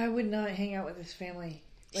 Yeah, I would not hang out with this family.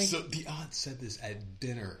 So the aunt said this at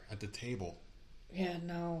dinner, at the table. Yeah,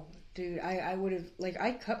 no. Dude, I would have,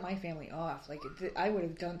 I cut my family off. I would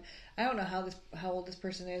have done, I don't know how old this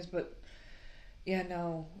person is, but... Yeah,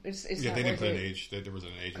 no, it's yeah, not they didn't worth put it. an age. There was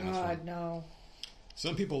an age in this one. God, no.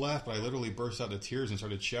 Some people laughed, but I literally burst out into tears and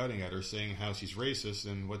started shouting at her, saying how she's racist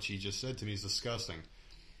and what she just said to me is disgusting.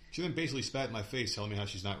 She then basically spat in my face, telling me how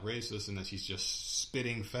she's not racist and that she's just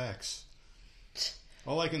spitting facts.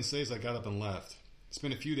 All I can say is I got up and left. It's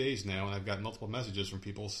been a few days now, and I've got multiple messages from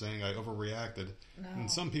people saying I overreacted. No. And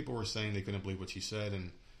some people were saying they couldn't believe what she said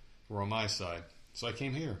and were on my side. So I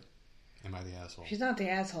came here. Am I the asshole? She's not the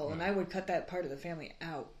asshole, and I would cut that part of the family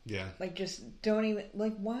out. Yeah. Just don't even...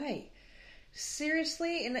 why?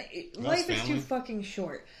 Seriously? And life is too fucking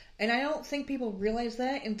short. And I don't think people realize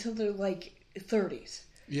that until they're, 30s.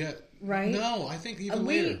 Yeah. Right? No, I think even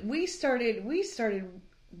later. We started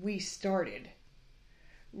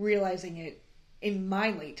realizing it in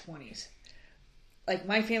my late 20s.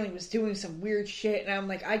 My family was doing some weird shit, and I'm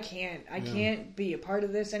like, I can't be a part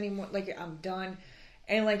of this anymore. I'm done.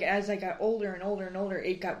 And, as I got older and older and older,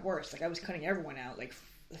 it got worse. I was cutting everyone out.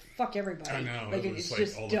 Fuck everybody. I know. It's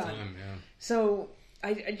just all done. The time, yeah. So,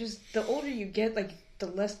 I just... The older you get, the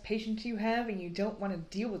less patience you have, and you don't want to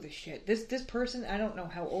deal with this shit. This person, I don't know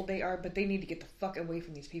how old they are, but they need to get the fuck away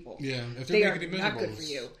from these people. Yeah. If they they're are not good for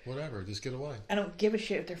you. Whatever. Just get away. I don't give a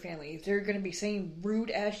shit if they're family. If they're going to be saying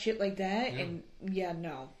rude-ass shit like that, and... Yeah,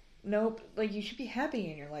 no. Nope. You should be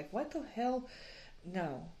happy in your life. What the hell...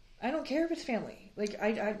 no. I don't care if it's family. Like,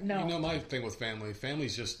 I no. You know my thing with family.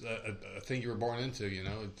 Family's just a thing you were born into, you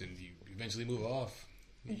know, and you eventually move off.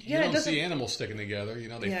 You don't see animals sticking together, you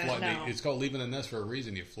know. They fly. No. It's called leaving a nest for a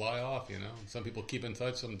reason. You fly off, you know. Some people keep in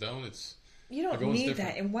touch, some don't. You don't need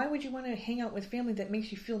that. And why would you want to hang out with family that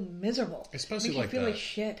makes you feel miserable? Especially makes you feel like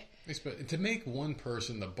shit. To make one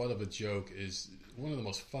person the butt of a joke is one of the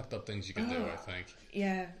most fucked up things you can do, I think.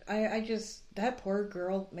 Yeah, I just, that poor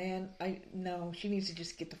girl, man, no, she needs to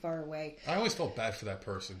just get the far away. I always felt bad for that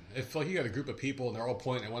person. If, like, you got a group of people and they're all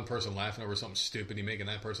pointing at one person laughing over something stupid, you making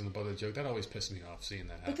that person the butt of the joke, that always pissed me off, seeing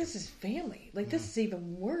that happen. But this is family. Like, this is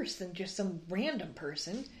even worse than just some random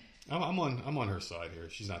person. I'm on her side here.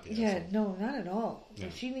 She's not the asshole. Yeah, no, not at all. Yeah.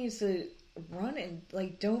 Like, she needs to run and,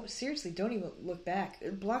 like, don't even look back.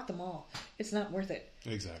 Block them all. It's not worth it.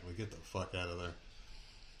 Exactly. Get the fuck out of there.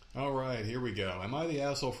 All right, here we go. Am I the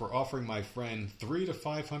asshole for offering my friend $300 to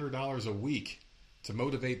 $500 a week to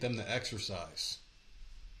motivate them to exercise?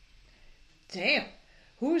 Damn.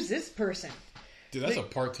 Who is this person? Dude, that's a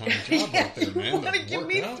part-time job right there, man. You want to give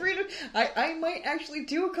me I might actually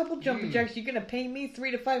do a couple jumping jacks. You're gonna pay me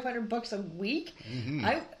 $300 to $500 a week?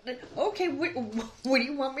 Mm-hmm. Okay. What do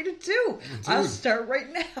you want me to do? Dude, I'll start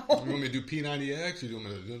right now. You want me to do P90X? You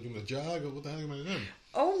want me to jog? What the hell am I doing?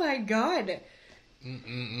 Oh my god.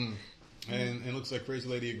 And it looks like Crazy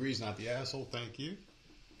Lady agrees, not the asshole. Thank you.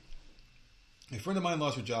 A friend of mine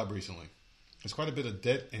lost her job recently. Has quite a bit of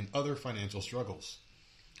debt and other financial struggles.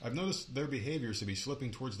 I've noticed their behaviors to be slipping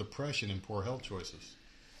towards depression and poor health choices.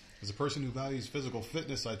 As a person who values physical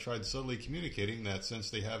fitness, I tried subtly communicating that since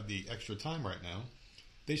they have the extra time right now,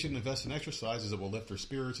 they should invest in exercises that will lift their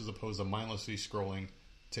spirits as opposed to mindlessly scrolling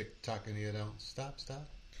TikTok and Stop.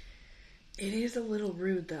 It is a little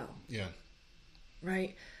rude, though. Yeah.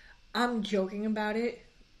 Right? I'm joking about it.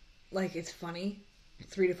 Like, it's funny.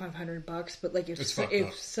 $300 to $500, but like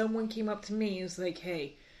if someone came up to me and was like,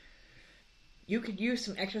 hey, you could use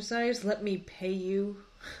some exercise, let me pay you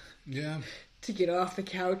to get off the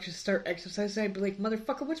couch and start exercising, I'd be like,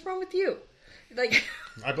 motherfucker, what's wrong with you? Like,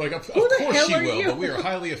 I'd be like, of course she will, but we are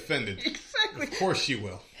highly offended. Exactly. Of course she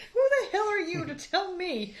will. Who the hell are you to tell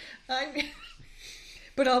me?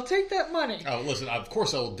 But I'll take that money. Oh, listen, of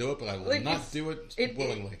course I will do it, but I will not do it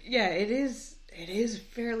willingly. It is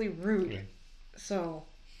fairly rude. Okay. So...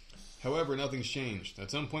 However, nothing's changed. At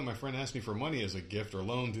some point, my friend asked me for money as a gift or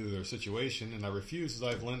loan due to their situation, and I refused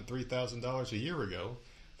as I've lent $3,000 a year ago.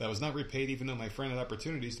 That was not repaid even though my friend had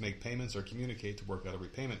opportunities to make payments or communicate to work out a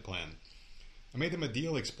repayment plan. I made them a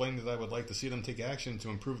deal explaining that I would like to see them take action to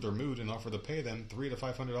improve their mood and offer to pay them $300 to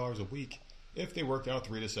 $500 a week if they worked out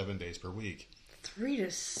 3 to 7 days per week. 3 to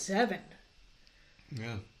 7?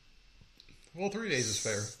 Yeah. Well, 3 days is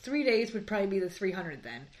fair. 3 days would probably be the 300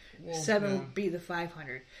 then. Well, 7 would be the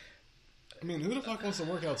 500. I mean, who the fuck wants to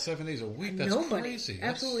work out 7 days a week? That's crazy.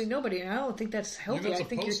 Absolutely nobody. And I don't think that's healthy. I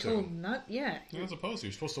think you're told not. Yeah. You're not supposed to.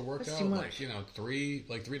 You're supposed to work out like 3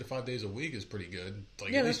 to 5 days a week is pretty good.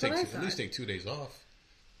 Like yeah, at least take 2 days off.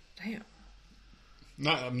 Damn.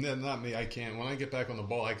 Not me. I can't. When I get back on the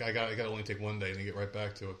ball, I got to only take 1 day and then get right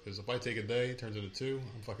back to it. Because if I take a day, it turns into 2.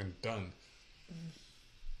 I'm fucking done.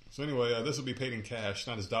 So anyway, this will be paid in cash,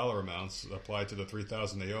 not as dollar amounts applied to the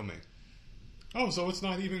 $3,000 they owe me. Oh, so it's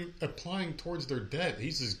not even applying towards their debt.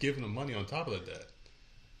 He's just giving them money on top of the debt.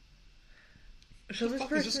 So what the fuck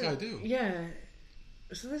does this guy do? Yeah.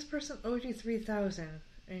 So this person owed you $3,000,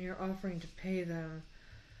 and you're offering to pay them.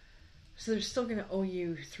 So they're still going to owe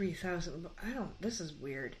you $3,000. This is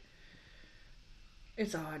weird.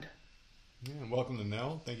 It's odd. Yeah, and welcome to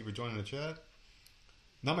Nell. Thank you for joining the chat.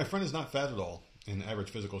 Now, my friend is not fat at all. In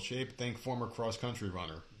average physical shape. Think former cross-country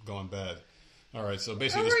runner. Gone bad. All right, so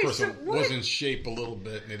basically this person was in shape a little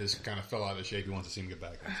bit, and they just kind of fell out of shape. He wants to see him get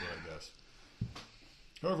back into it, I guess.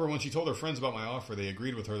 However, when she told her friends about my offer, they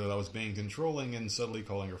agreed with her that I was being controlling and subtly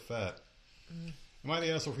calling her fat. Am I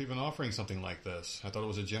the asshole for even offering something like this? I thought it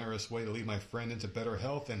was a generous way to lead my friend into better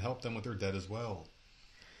health and help them with their debt as well.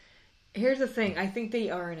 Here's the thing. I think they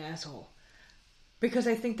are an asshole. Because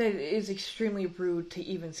I think that it is extremely rude to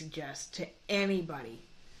even suggest to anybody.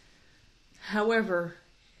 However...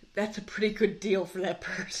 That's a pretty good deal for that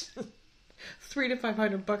person. $300 to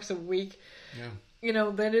 $500 a week. Yeah. You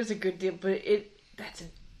know, that is a good deal, but that's an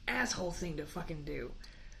asshole thing to fucking do.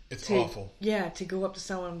 It's awful. Yeah, to go up to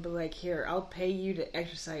someone and be like, here, I'll pay you to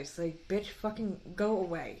exercise. Like, bitch, fucking go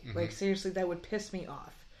away. Mm-hmm. Like, seriously, that would piss me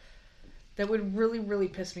off. That would really, really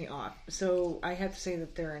piss me off. So, I have to say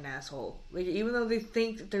that they're an asshole. Like, even though they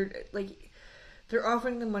think that they're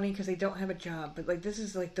offering them money because they don't have a job, but like this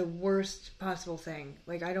is like the worst possible thing.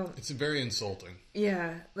 Like It's very insulting.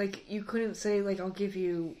 Yeah, like you couldn't say like I'll give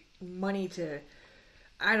you money to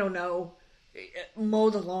I don't know, mow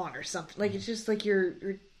the lawn or something. Like, it's just like you're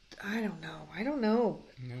I don't know.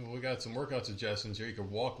 We got some workout suggestions here. You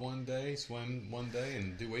could walk one day, swim one day,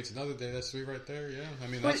 and do weights another day. That's 3 right there. Yeah, I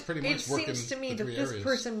mean, that's pretty much working. It seems to me the that 3 this areas.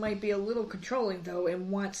 person might be a little controlling, though,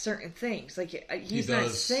 and wants certain things. Like, he's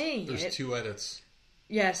not saying There's it. There's 2 edits.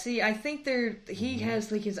 Yeah, see, I think he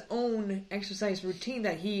has like his own exercise routine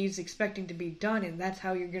that he's expecting to be done, and that's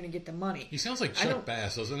how you're going to get the money. He sounds like Chuck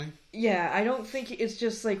Bass, doesn't he? Yeah, I don't think it's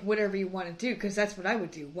just like whatever you want to do, because that's what I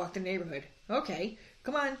would do. Walk the neighborhood. Okay,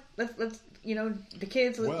 come on, let's the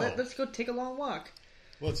kids. Let's go take a long walk.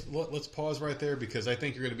 Let's pause right there, because I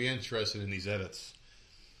think you're going to be interested in these edits.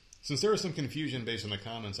 Since there was some confusion based on the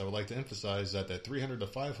comments, I would like to emphasize that $300 to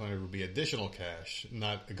 $500 would be additional cash,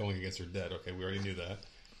 not going against her debt. Okay, we already knew that.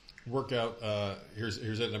 Workout, here's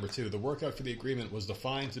edit number 2. The workout for the agreement was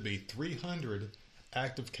defined to be 300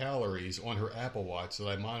 active calories on her Apple Watch that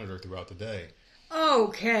I monitor throughout the day.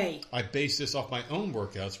 Okay. I based this off my own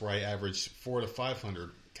workouts where I averaged 400 to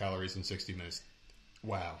 500 calories in 60 minutes.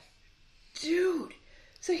 Wow. Dude,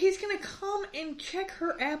 so he's going to come and check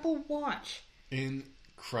her Apple Watch.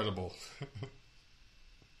 Incredible.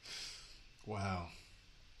 Wow.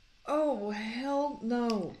 Oh, hell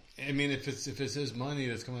no. I mean, if it's his money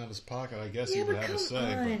that's coming out of his pocket, I guess he would have a say.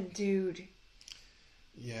 Come on, dude.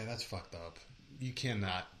 Yeah, that's fucked up. You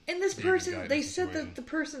cannot. And this person, they said that the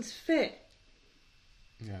person's fit.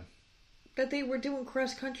 Yeah. That they were doing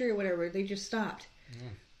cross country or whatever. They just stopped. Yeah.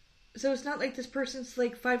 So it's not like this person's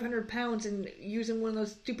like 500 pounds and using one of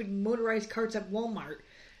those stupid motorized carts at Walmart.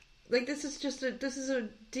 Like, this is a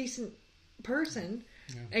decent person.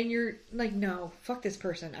 Yeah. And you're like, no, fuck this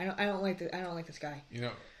person. I don't like this guy.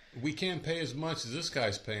 We can't pay as much as this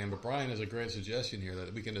guy's paying, but Brian has a great suggestion here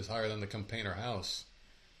that we can just hire them to come paint our house.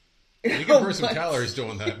 You can burn some calories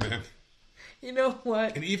doing that, man. You know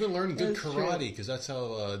what? And even learn good karate, because that's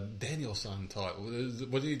how Daniel-san taught.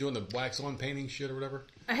 What are you doing, the wax-on painting shit or whatever?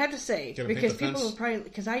 I have to say, because people will probably...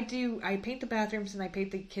 Because I paint the bathrooms and I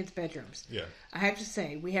paint the kids' bedrooms. Yeah. I have to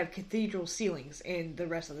say, we have cathedral ceilings in the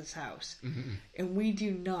rest of this house. Mm-hmm. And we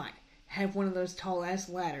do not have one of those tall-ass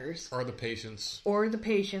ladders. Or the patients.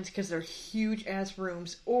 Because they're huge-ass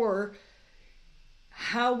rooms. Or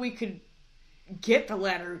how we could get the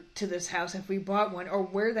ladder to this house if we bought one, or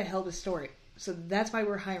where the hell to store it. So that's why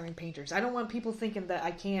we're hiring painters. I don't want people thinking that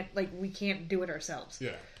we can't do it ourselves.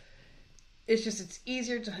 Yeah. It's just, it's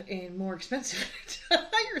easier and more expensive to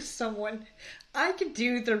hire someone. I could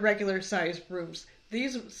do the regular size rooms.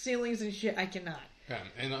 These ceilings and shit, I cannot. Yeah,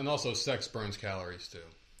 and also sex burns calories too.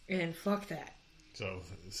 And fuck that. So,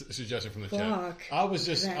 suggestion from the chat. I was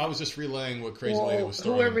just relaying what Crazy Lady was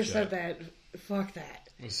throwing whoever in the chat. said that, fuck that.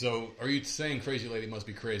 So, are you saying Crazy Lady must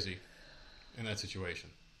be crazy in that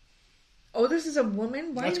situation? Oh, this is a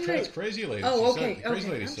woman? That's Crazy Lady. Oh, okay. Crazy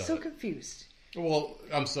Lady I'm said so it. confused. Well,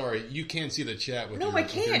 I'm sorry. You can't see the chat with I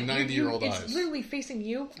can't. your 90-year-old eyes. It's literally facing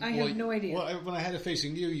you. I have no idea. Well, when I had it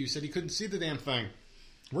facing you, you said you couldn't see the damn thing.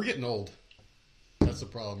 We're getting old. That's the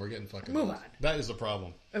problem. We're getting fucking old. Move on. That is the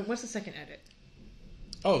problem. What's the second edit?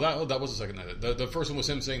 Oh, that was the second edit. The first one was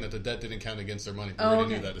him saying that the debt didn't count against their money. We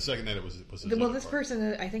already knew that. The second edit was his well, this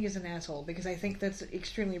person, I think, is an asshole, because I think that's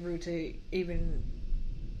extremely rude to even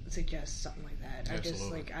suggest something like that.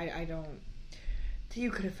 Absolutely. I don't... You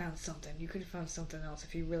could have found something. You could have found something else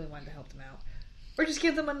if you really wanted to help them out. Or just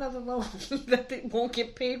give them another loan that they won't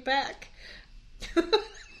get paid back.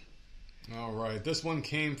 All right. This one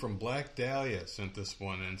came from Black Dahlia. Sent this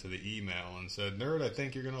one into the email and said, "Nerd, I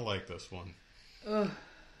think you're going to like this one. Ugh.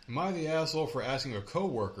 Am I the asshole for asking a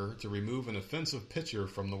coworker to remove an offensive picture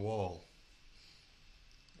from the wall?"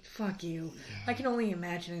 Fuck you. I can only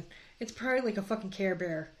imagine it. It's probably like a fucking Care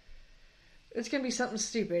Bear. It's going to be something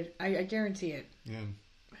stupid. I guarantee it. Yeah.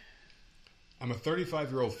 I'm a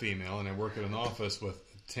 35-year-old female, and I work at an office with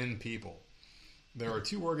 10 people. There are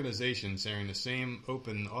 2 organizations sharing the same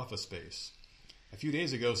open office space. A few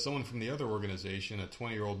days ago, someone from the other organization, a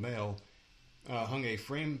 20-year-old male, hung a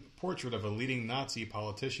framed portrait of a leading Nazi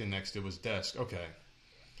politician next to his desk.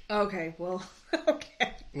 Okay, well,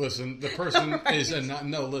 okay. Listen, the person is a...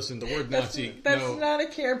 No, listen, the word Nazi... That's not a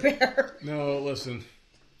Care Bear. No, listen...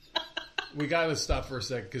 We gotta stop for a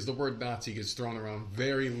second, because the word Nazi gets thrown around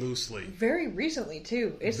very loosely. Very recently,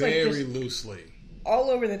 too. It's very loosely. All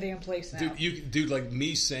over the damn place now. Dude, like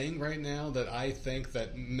me saying right now that I think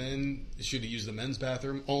that men should use the men's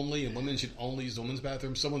bathroom only and women should only use the women's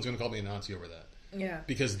bathroom, someone's gonna call me a Nazi over that. Yeah.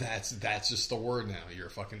 Because that's just the word now.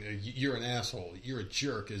 You're an asshole. You're a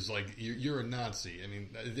jerk. Is like you're a Nazi. I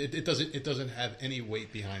mean, it doesn't have any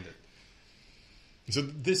weight behind it. So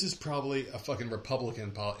this is probably a fucking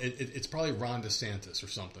Republican. It's probably Ron DeSantis or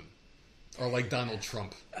something. Or like Donald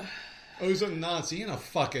Trump. Oh, he's a Nazi. He ain't a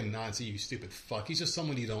fucking Nazi, you stupid fuck. He's just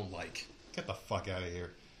someone you don't like. Get the fuck out of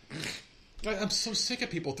here. I'm so sick of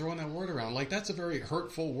people throwing that word around. Like, that's a very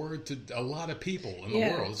hurtful word to a lot of people in the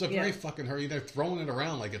world. It's a very fucking hurt. They're throwing it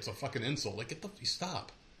around like it's a fucking insult. Like,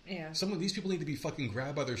 stop. Yeah. These people need to be fucking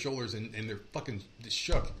grabbed by their shoulders and they're fucking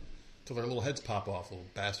shook till their little heads pop off, little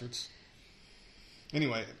bastards.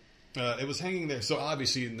 Anyway, it was hanging there. So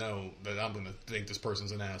obviously you know that I'm going to think this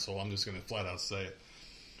person's an asshole. I'm just going to flat out say it.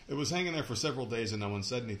 It was hanging there for several days and no one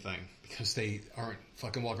said anything because they aren't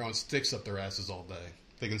fucking walking around with sticks up their asses all day.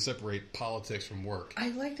 They can separate politics from work. I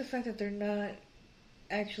like the fact that they're not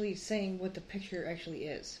actually saying what the picture actually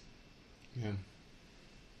is. Yeah.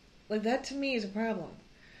 Like, that to me is a problem.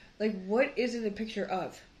 Like, what is it a picture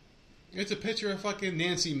of? It's a picture of fucking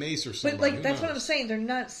Nancy Mace or something. But, like, that's what I'm saying. They're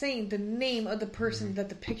not saying the name of the person that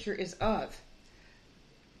the picture is of.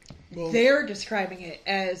 Well, they're describing it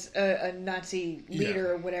as a Nazi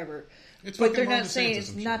leader or whatever. But they're not saying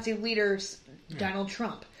it's Nazi leaders Donald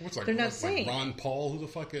Trump. They're not saying like Ron Paul. Who the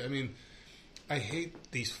fuck? I mean, I hate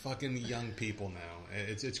these fucking young people now.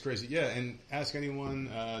 It's crazy. Yeah, and ask anyone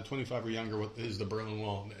 25 or younger what is the Berlin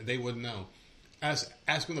Wall. They wouldn't know. Ask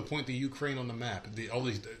them to point to Ukraine on the map. All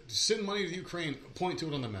these send money to Ukraine. Point to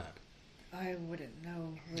it on the map. I wouldn't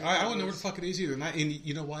know. I wouldn't know where the fuck it is either. And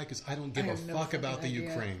you know why? Because I don't give a fuck about the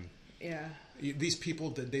Ukraine. Yeah. These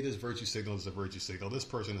people, they just virtue signal is a virtue signal. This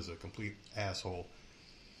person is a complete asshole.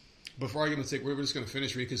 But for argument's sake, we're just going to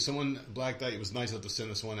finish reading because someone blacked out. It was nice enough to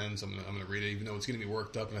send this one in, so I'm going to read it, even though it's getting me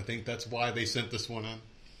worked up, and I think that's why they sent this one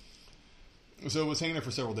in. So it was hanging there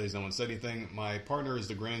for several days. No one said anything. My partner is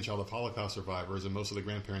the grandchild of Holocaust survivors, and most of the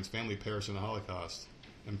grandparents' family perished in the Holocaust.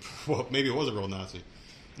 And well, maybe it was a real Nazi.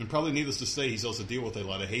 And probably needless to say, he's also deal with a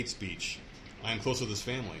lot of hate speech. I am close with his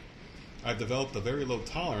family. I've developed a very low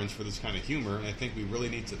tolerance for this kind of humor, and I think we really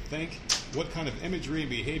need to think what kind of imagery and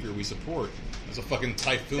behavior we support as a fucking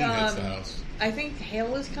typhoon hits the house. I think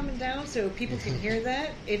hail is coming down, so people can hear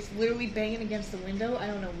that. It's literally banging against the window. I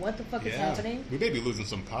don't know what the fuck is happening. We may be losing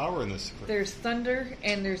some power in this. There's thunder,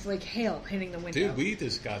 and there's like hail hitting the window. Dude, we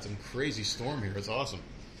just got some crazy storm here. It's awesome.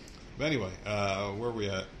 But anyway, where are we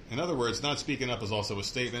at? In other words, not speaking up is also a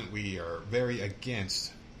statement. We are very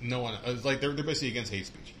against no one. Like they're basically against hate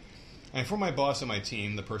speech. And for my boss and my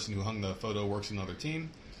team, the person who hung the photo works in another team,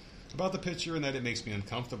 about the picture and that it makes me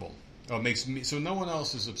uncomfortable. Oh, it makes me so no one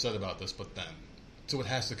else is upset about this but them. So it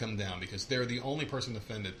has to come down because they're the only person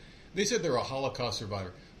offended. They said they're a Holocaust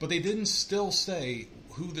survivor, but they didn't still say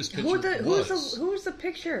who this picture was. Who's the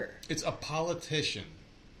picture? It's a politician.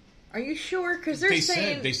 Are you sure? Because they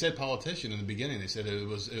said politician in the beginning. They said it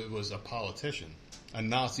was a politician, a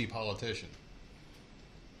Nazi politician.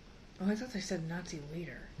 Oh, I thought they said Nazi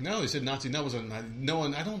leader. No, they said Nazi. That was no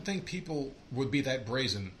one. I don't think people would be that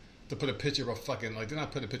brazen to put a picture of a fucking they're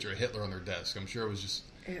not putting a picture of Hitler on their desk. I'm sure it was just.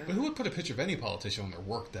 Yeah. But who would put a picture of any politician on their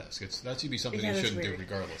work desk? That should be something you shouldn't do,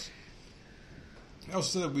 regardless. I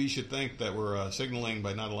also said we should think that we're signaling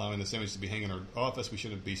by not allowing this image to be hanging in our office. We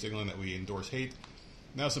shouldn't be signaling that we endorse hate.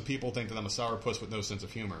 Now some people think that I'm a sourpuss with no sense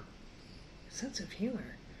of humor. Sense of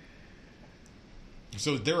humor.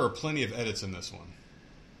 So there are plenty of edits in this one.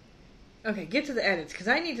 Okay, get to the edits, because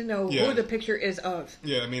I need to know who the picture is of.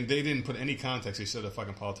 Yeah, I mean, they didn't put any context. They said a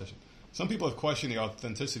fucking politician. Some people have questioned the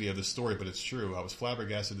authenticity of this story, but it's true. I was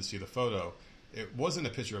flabbergasted to see the photo. It wasn't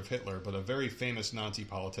a picture of Hitler, but a very famous Nazi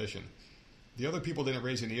politician. The other people didn't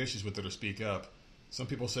raise any issues with it or speak up. Some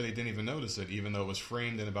people said they didn't even notice it, even though it was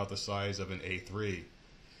framed in about the size of an A3.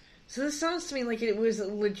 So this sounds to me like it was a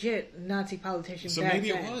legit Nazi politician so back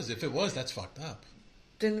maybe then. It was. If it was, that's fucked up.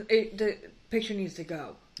 Then the picture needs to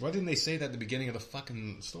go. Why didn't they say that at the beginning of the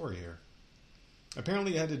fucking story here?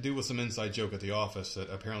 Apparently it had to do with some inside joke at the office that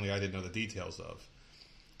apparently I didn't know the details of.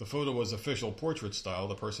 The photo was official portrait style.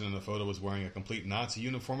 The person in the photo was wearing a complete Nazi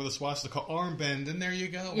uniform with a swastika armband, and there you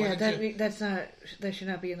go. Yeah, that should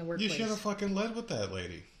not be in the workplace. You should have fucking led with that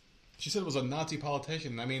lady. She said it was a Nazi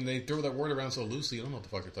politician. I mean, they throw that word around so loosely, you don't know what the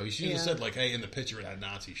fuck they're talking. She should have said, like, hey, in the picture it had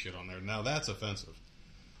Nazi shit on there. Now that's offensive.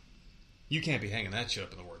 You can't be hanging that shit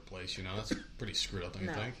up in the workplace, you know? That's pretty screwed up, don't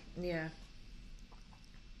you think? Yeah.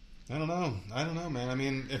 I don't know, man. I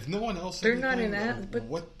mean, if no one else... They're not in that, but...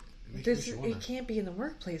 What it can't be in the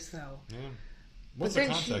workplaess, though. Yeah. What's the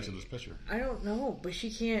context of this picture? I don't know, but she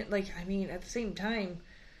can't, at the same time...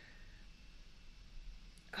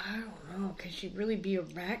 I don't know. Can she really be a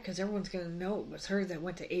rat? Because everyone's going to know it was her that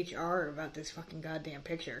went to HR about this fucking goddamn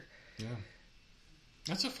picture. Yeah.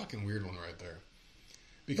 That's a fucking weird one right there.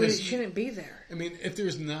 But it shouldn't be there. I mean, if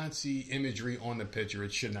there's Nazi imagery on the picture,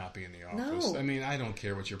 it should not be in the office. No. I mean, I don't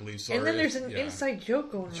care what your beliefs are. And then there's an inside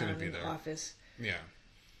joke going around in the office. Yeah.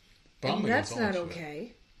 But and that's not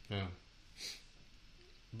okay. Yeah.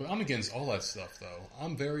 But I'm against all that stuff, though.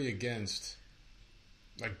 I'm very against,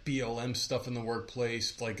 like, BLM stuff in the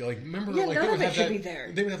workplace. Like remember, yeah, like none they would of it have should that, be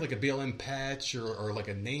there. They would have like a BLM patch or like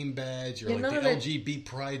a name badge or Yeah, like the none of it- LGB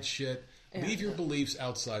pride shit. Yeah. Leave your beliefs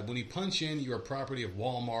outside. When you punch in, you are property of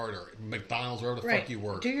Walmart or McDonald's or wherever the Right. fuck you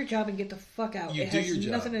work. Do your job and get the fuck out. You it do has your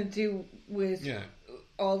job. nothing to do with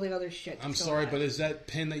all the other shit. I'm sorry, but is that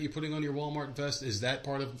pin that you're putting on your Walmart vest, is that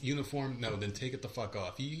part of uniform? No, then take it the fuck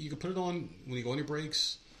off. You can put it on when you go on your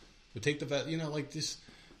breaks, but take the vest, like this.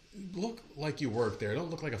 Look like you work there.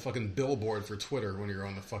 Don't look like a fucking billboard for Twitter when you're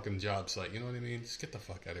on the fucking job site. You know what I mean? Just get the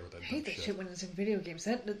fuck out of here with that I hate dumb that shit when it's in video games.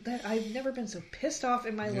 That I've never been so pissed off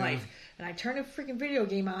in my Yeah. life. And I turn a freaking video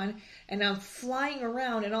game on, and I'm flying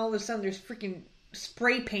around, and all of a sudden there's freaking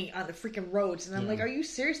spray paint on the freaking roads, and I'm like, are you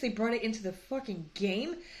serious? They brought it into the fucking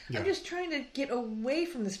game? Yeah. I'm just trying to get away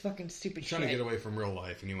from this fucking stupid shit. Trying to get away from real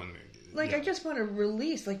life, and you want to Like, I just want to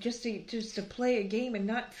release, like, just to play a game and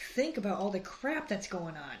not think about all the crap that's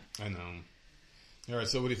going on. I know. All right,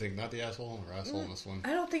 so what do you think? Not the asshole or asshole in this one? I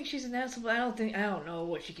don't think she's an asshole, but I don't know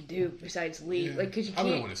what she can do besides leave. Yeah. Like, cause you I can't.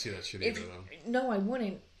 wouldn't want to see that shit either, though. No, I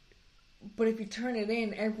wouldn't. But if you turn it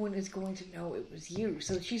in, everyone is going to know it was you.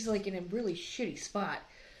 So she's like in a really shitty spot.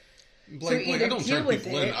 Like I don't turn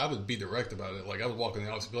people in. it, I would be direct about it. Like I would walk in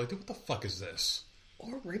the office and be like, "Dude, what the fuck is this?"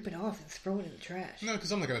 or rip it off and throw it in the trash. No,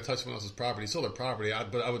 because I'm not going to touch someone else's property. It's still their property.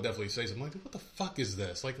 But I would definitely say something like, "Dude, what the fuck is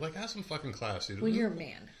this?" Like have some fucking class, dude. Well, you're a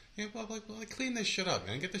man. Yeah, like clean this shit up,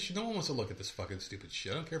 man. Get this shit. No one wants to look at this fucking stupid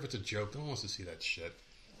shit. I don't care if it's a joke. No one wants to see that shit.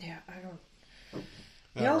 Yeah, I don't.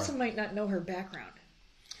 They also might not know her background.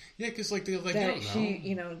 Yeah, because like they that don't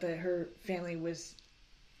she, know. That her family was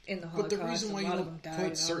in the Holocaust. But the reason why you don't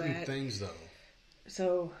put certain that. things, though.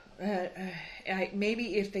 So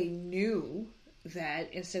maybe if they knew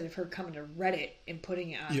that, instead of her coming to Reddit and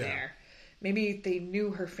putting it on there, maybe if they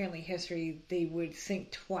knew her family history, they would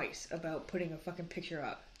think twice about putting a fucking picture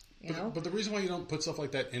up. You know? But the reason why you don't put stuff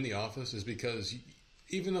like that in the office is because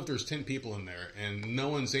even if there's 10 people in there and no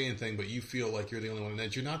one's saying anything, but you feel like you're the only one on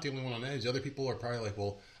edge, you're not the only one on edge. Other people are probably like,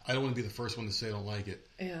 well, I don't want to be the first one to say I don't like it.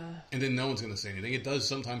 Yeah. And then no one's going to say anything. It does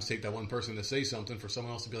sometimes take that one person to say something for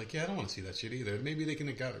someone else to be like, yeah, I don't want to see that shit either. Maybe they could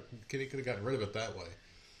have gotten rid of it that way.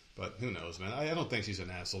 But who knows, man? I don't think she's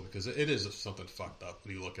an asshole because it is something fucked up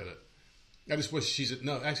when you look at it. I just wish she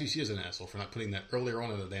is an asshole for not putting that earlier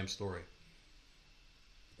on in the damn story.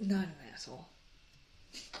 Not an asshole.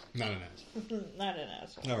 Not an asshole. Not an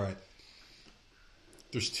asshole. All right.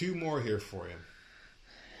 There's two more here for you.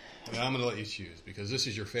 And I'm going to let you choose because this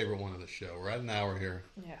is your favorite one of the show. We're at an hour here.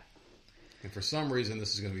 Yeah. And for some reason,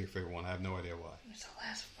 this is going to be your favorite one. I have no idea why. It's the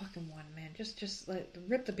last fucking one, man. Just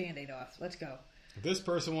rip the Band-Aid off. Let's go. This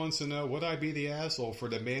person wants to know, would I be the asshole for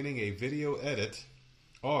demanding a video edit?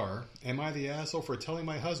 Or, am I the asshole for telling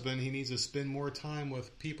my husband he needs to spend more time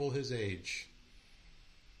with people his age?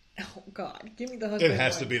 Oh, God. Give me the husband one. It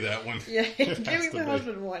has to be that one. Yeah, give me the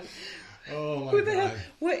husband one. Oh, my Who the God. hell?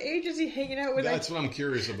 What age is he hanging out with? That's what I'm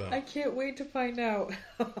curious about. I can't wait to find out.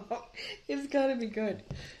 It's got to be good.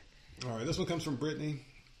 All right, this one comes from Brittany.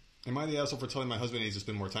 Am I the asshole for telling my husband he needs to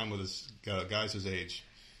spend more time with his guys his age?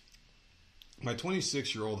 My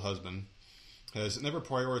 26-year-old husband has never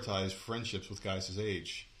prioritized friendships with guys his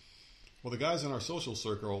age. Well, the guys in our social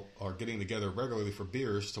circle are getting together regularly for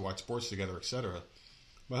beers, to watch sports together, etc.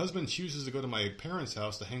 My husband chooses to go to my parents'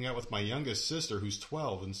 house to hang out with my youngest sister, who's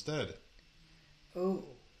 12, instead. Oh.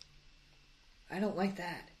 I don't like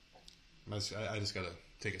that. I just got to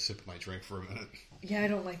take a sip of my drink for a minute. Yeah, I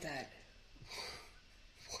don't like that.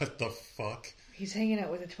 What the fuck? He's hanging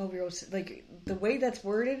out with a 12-year-old. Like, the way that's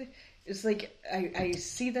worded is like, I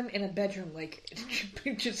see them in a bedroom, like,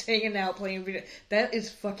 just hanging out, playing video. That is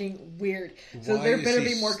fucking weird. So Why there better is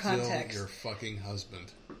he be more still context. your fucking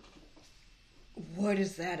husband? What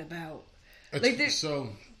is that about?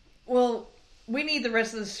 Well, we need the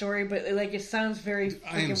rest of the story, but like it sounds very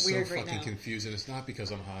fucking I am so weird right fucking now. confused, and it's not because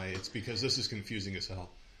I'm high. It's because this is confusing as hell.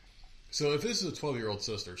 So if this is a 12-year-old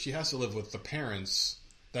sister, she has to live with the parents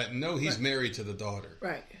that know he's married to the daughter.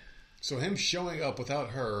 Right. So him showing up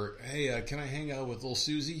without her, hey, can I hang out with little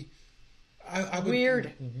Susie? I would,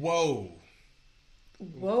 Weird. Whoa.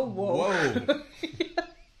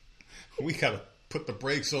 We gotta put the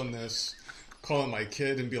brakes on this. Calling my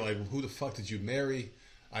kid and be like, well, who the fuck did you marry?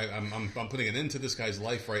 I'm putting an end to this guy's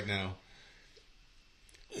life right now.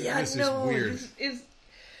 Yeah, this is weird.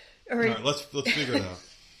 All right, let's figure it out.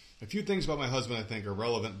 A few things about my husband I think are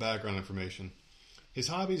relevant background information. His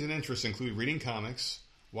hobbies and interests include reading comics,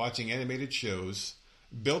 watching animated shows,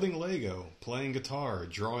 building Lego, playing guitar,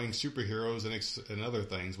 drawing superheroes, and other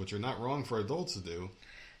things, which are not wrong for adults to do.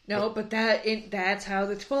 No, but that's how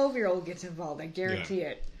the 12-year-old gets involved. I guarantee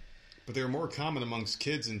it. But they're more common amongst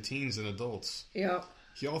kids and teens than adults. Yep.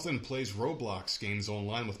 He often plays Roblox games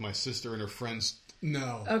online with my sister and her friends.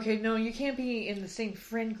 No. Okay, no, you can't be in the same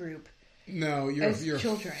friend group. No, you're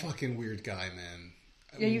children. a fucking weird guy, man.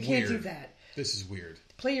 Yeah, you can't do that. This is weird.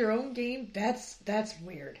 Play your own game? That's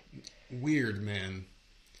weird. Weird, man.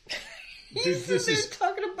 He's is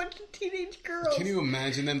talking to a bunch of teenage girls. Can you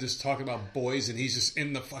imagine them just talking about boys and he's just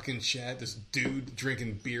in the fucking chat, this dude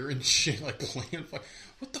drinking beer and shit, like playing.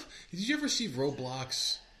 What the? Did you ever see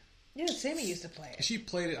Roblox? Yeah, Sammy used to play it. She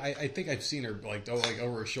played it. I think I've seen her like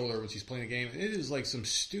over her shoulder when she's playing a game. It is like some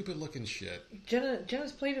stupid looking shit.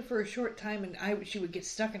 Jenna's played it for a short time, and she would get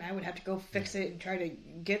stuck, and I would have to go fix it and try to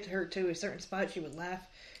get her to a certain spot. She would laugh.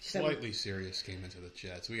 Slightly serious came into the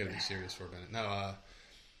chat, so we got to be serious for a minute. No,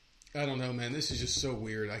 I don't know, man. This is just so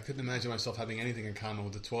weird. I couldn't imagine myself having anything in common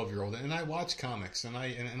with a 12-year-old. And I watch comics, and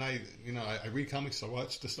I read comics. I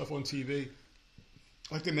watch the stuff on TV.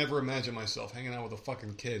 I could never imagine myself hanging out with a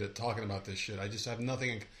fucking kid and talking about this shit. I just have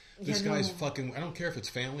nothing. This guy's fucking. I don't care if it's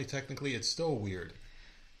family. Technically, it's still weird.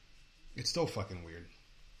 It's still fucking weird.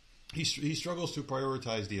 He struggles to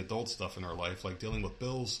prioritize the adult stuff in our life, like dealing with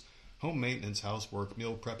bills, home maintenance, housework,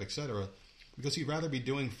 meal prep, etc., because he'd rather be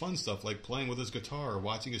doing fun stuff like playing with his guitar or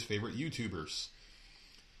watching his favorite YouTubers.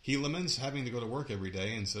 He laments having to go to work every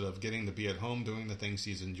day instead of getting to be at home doing the things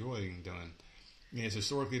he's enjoying doing. He has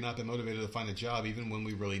historically not been motivated to find a job even when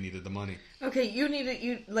we really needed the money. Okay, you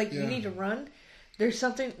need to run. There's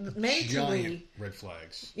something mentally. Giant red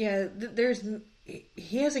flags. Yeah,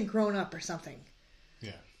 he hasn't grown up or something.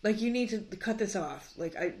 Yeah. Like, you need to cut this off.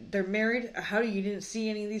 Like, they're married. How you didn't see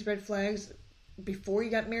any of these red flags before you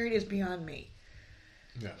got married is beyond me.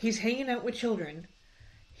 Yeah. He's hanging out with children.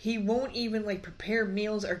 He won't even, like, prepare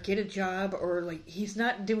meals or get a job, or, like, he's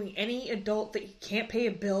not doing any adult that he can't pay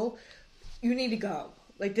a bill. You need to go.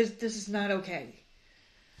 Like, this is not okay.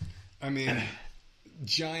 I mean,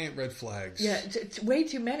 giant red flags. Yeah, it's way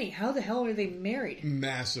too many. How the hell are they married?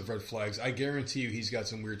 Massive red flags. I guarantee you he's got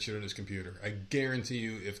some weird shit on his computer. I guarantee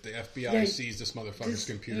you if the FBI sees this motherfucker's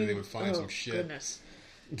computer, they would find some shit. Goodness.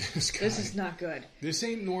 This is not good. This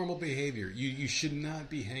ain't normal behavior. You should not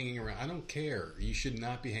be hanging around. I don't care. You should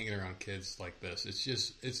not be hanging around kids like this.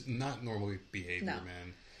 It's not normal behavior,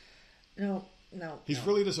 man. No. He's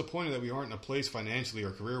really disappointed that we aren't in a place financially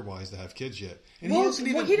or career-wise to have kids yet. And he doesn't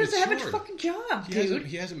have a fucking job, dude.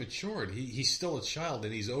 He hasn't matured. He's still a child,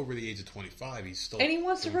 and he's over the age of 25. He's still... And he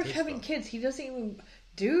wants to rush having kids. He doesn't even...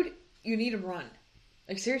 Dude, you need to run.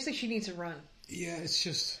 Like, seriously, she needs to run. Yeah, it's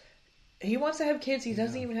just... He wants to have kids. He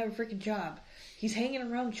doesn't even have a freaking job. He's hanging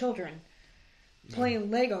around children. Playing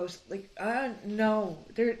Legos. Like, no.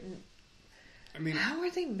 How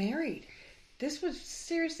are they married? This was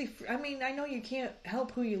seriously... I mean, I know you can't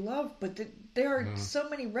help who you love, but there are so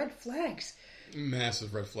many red flags.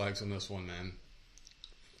 Massive red flags on this one, man.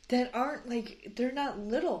 That aren't, like... They're not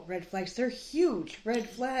little red flags. They're huge red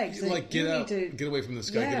flags. Like, get out. Get away from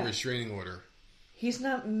this guy. Get a restraining order. He's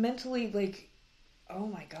not mentally, like... Oh,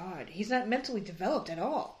 my God. He's not mentally developed at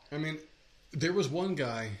all. I mean, there was one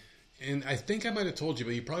guy... And I think I might have told you,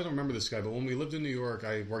 but you probably don't remember this guy. But when we lived in New York,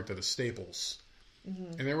 I worked at a Staples.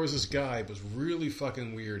 Mm-hmm. And there was this guy, it was really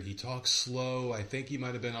fucking weird. He talked slow. I think he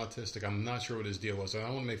might have been autistic. I'm not sure what his deal was. I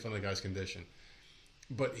don't want to make fun of the guy's condition.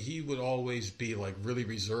 But he would always be, like, really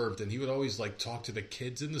reserved. And he would always, like, talk to the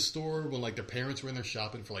kids in the store when, like, their parents were in there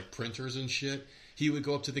shopping for, like, printers and shit. He would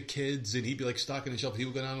go up to the kids and he'd be, like, stocking the shelf. He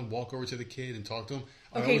would go down and walk over to the kid and talk to him.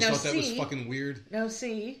 I always thought that was fucking weird. Now,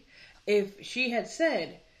 see, if she had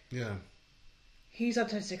said... Yeah. He's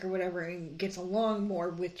autistic or whatever and gets along more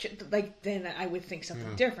with... then I would think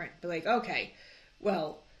something different. But, like, okay,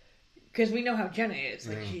 well... Because we know how Jenna is.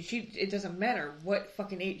 Like, she it doesn't matter what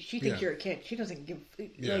fucking age... She thinks you're a kid. She doesn't give...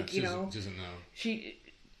 like, you know... She doesn't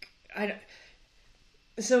know.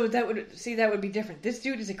 So that would be different. This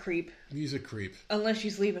dude is a creep. He's a creep. Unless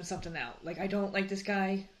she's leaving something out. Like, I don't like this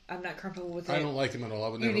guy. I'm not comfortable with it. I don't like him at all. I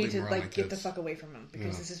would never leave him around my kids. You need to, like, get the fuck away from him.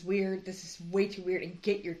 Because this is weird. This is way too weird. And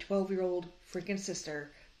get your 12-year-old freaking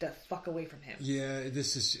sister the fuck away from him. Yeah,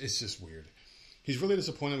 it's just weird. He's really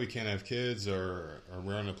disappointed we can't have kids or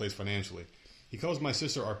we're in a place financially. He calls my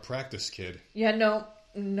sister our practice kid. Yeah,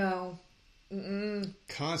 no. Mm-mm.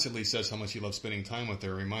 Constantly says how much he loves spending time with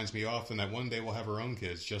her. Reminds me often that one day we'll have our own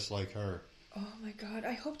kids, just like her. Oh my God,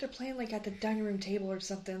 I hope they're playing, like, at the dining room table or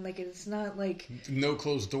something. Like, it's not, like... No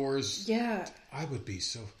closed doors. Yeah. I would be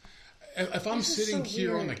so... If I'm sitting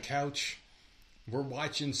here on the couch, we're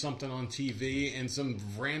watching something on TV, and some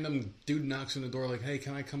random dude knocks on the door like, hey,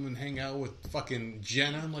 can I come and hang out with fucking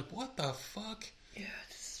Jenna? I'm like, what the fuck? Yeah,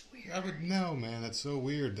 this is weird. weird. I would know, man. That's so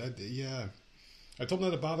weird. Yeah. I told him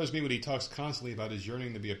that it bothers me when he talks constantly about his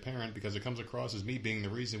yearning to be a parent because it comes across as me being the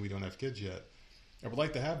reason we don't have kids yet. I would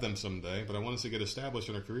like to have them someday, but I want us to get established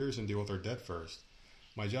in our careers and deal with our debt first.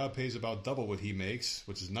 My job pays about double what he makes,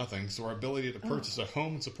 which is nothing, so our ability to purchase a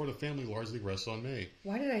home and support a family largely rests on me.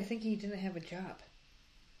 Why did I think he didn't have a job?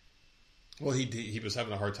 Well, he was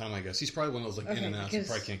having a hard time, I guess. He's probably one of those in and outs. He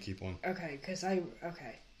probably can't keep one. Okay,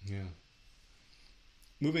 Yeah.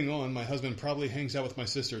 Moving on, my husband probably hangs out with my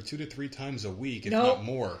sister 2 to 3 times a week, if not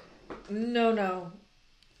more. No.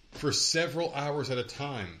 For several hours at a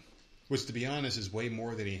time, which, to be honest, is way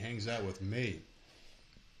more than he hangs out with me.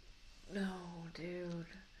 No, dude.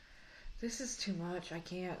 This is too much. I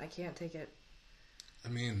can't take it. I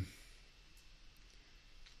mean,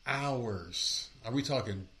 hours. Are we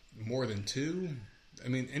talking more than 2? I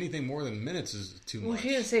mean, anything more than minutes is too much. Well, she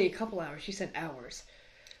didn't say a couple hours. She said hours.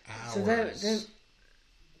 Hours. So that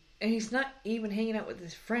and he's not even hanging out with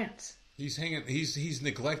his friends. He's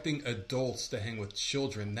neglecting adults to hang with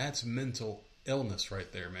children. That's mental illness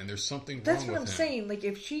right there, man. There's something wrong with him. That's what I'm saying. Like,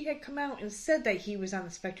 if she had come out and said that he was on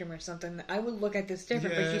the spectrum or something, I would look at this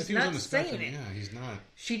different. Yeah, but she's not saying it. Yeah, he's not.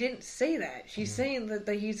 She didn't say that. She's saying that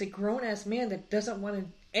he's a grown-ass man that doesn't want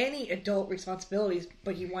any adult responsibilities,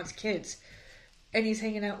 but he wants kids. And he's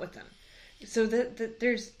hanging out with them. So that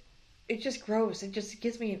there's... It's just gross. It just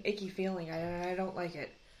gives me an icky feeling. I don't like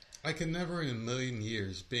it. I can never in a million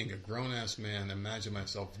years, being a grown-ass man, imagine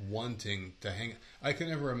myself wanting to hang... I can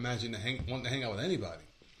never imagine wanting to hang out with anybody.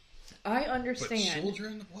 I understand. But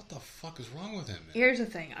children? What the fuck is wrong with him, man? Here's the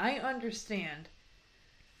thing. I understand.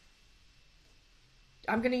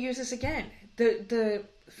 I'm going to use this again. The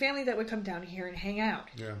family that would come down here and hang out,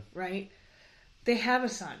 right? They have a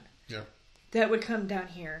son that would come down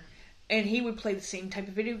here, and he would play the same type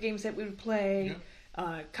of video games that we would play,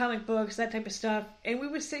 comic books, that type of stuff, and we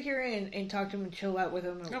would sit here and talk to him and chill out with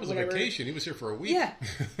him. That was a vacation. He was here for a week. Yeah,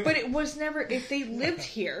 but it was never, if they lived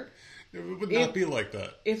here... It would not be like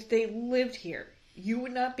that. If they lived here, you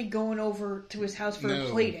would not be going over to his house for a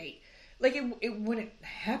play date. Like, it wouldn't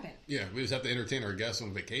happen. Yeah, we just have to entertain our guests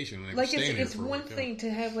on vacation when they like, staying here for it's one thing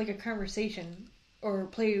to have, like, a conversation or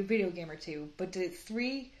play a video game or two, but to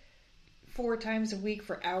 3-4 times a week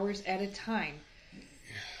for hours at a time,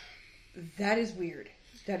 that is weird.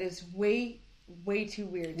 That is way too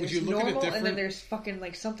weird. There's normal, and then there's fucking,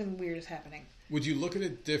 like, something weird is happening. Would you look at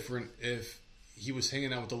it different if he was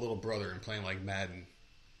hanging out with the little brother and playing, like, Madden?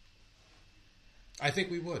 I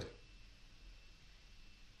think we would.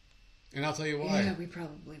 And I'll tell you why. Yeah, we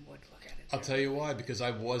probably would look at it. I'll tell you why, because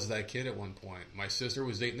I was that kid at one point. My sister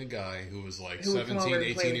was dating a guy who was like 17,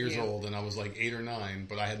 18 years old, and I was like 8 or 9,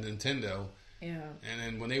 but I had Nintendo. Yeah. And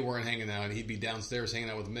then when they weren't hanging out, he'd be downstairs hanging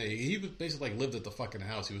out with me. He basically like lived at the fucking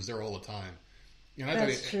house. He was there all the time. And I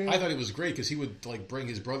thought it was great because he would like bring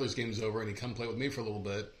his brother's games over and he'd come play with me for a little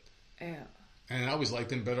bit. Yeah. And I always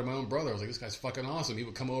liked him better than my own brother. I was like, this guy's fucking awesome. He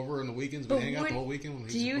would come over on the weekends, we'd hang out the whole weekend.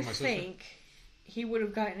 Do you think he would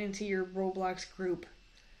have gotten into your Roblox group?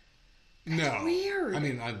 That's weird. I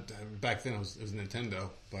mean, back then it was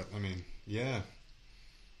Nintendo, but I mean, yeah.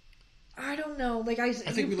 I don't know. Like I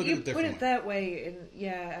think we look at it differently. Put it that way, and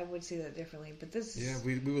yeah, I would see that differently. But this,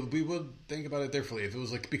 we would think about it differently if it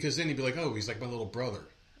was like, because then he'd be like, oh, he's like my little brother.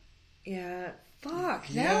 Yeah. Fuck.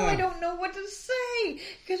 Yeah. Now I don't know what to say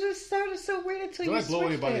because it sounded so weird until you switched it. Did I blow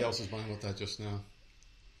anybody else's mind with that just now?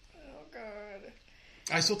 Oh God.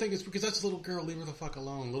 I still think it's because that's a little girl. Leave her the fuck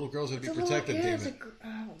alone. Little girls would be protected. Damn it.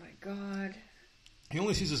 Oh my God. He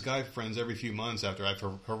only sees his guy friends every few months after I've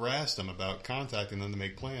harassed him about contacting them to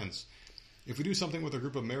make plans. If we do something with a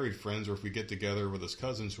group of married friends or if we get together with his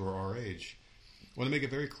cousins who are our age. I want to make it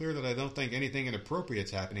very clear that I don't think anything inappropriate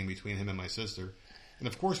is happening between him and my sister. And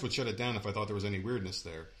of course would shut it down if I thought there was any weirdness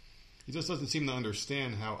there. He just doesn't seem to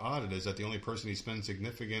understand how odd it is that the only person he spends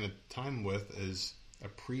significant time with is a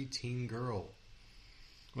preteen girl.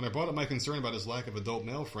 When I brought up my concern about his lack of adult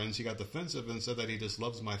male friends, he got defensive and said that he just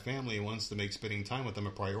loves my family and wants to make spending time with them a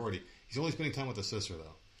priority. He's only spending time with his sister,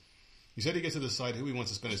 though. He said he gets to decide who he wants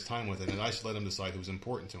to spend his time with and that I should let him decide who's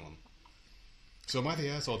important to him. So am I the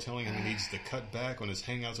asshole telling him he needs to cut back on his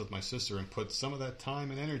hangouts with my sister and put some of that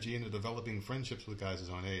time and energy into developing friendships with guys his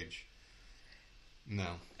own age? No.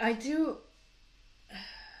 I do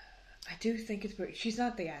think it's weird. She's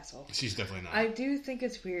not the asshole. She's definitely not. I do think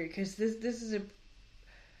it's weird because this is a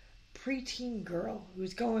preteen girl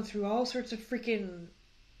who's going through all sorts of freaking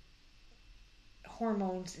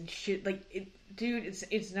hormones and shit. Like, dude,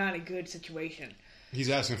 it's not a good situation. He's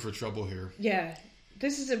asking for trouble here. Yeah.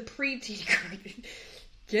 This is a preteen girl.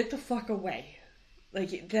 Get the fuck away.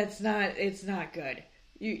 Like, it's not good.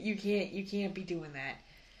 You can't be doing that.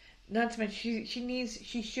 Not to mention,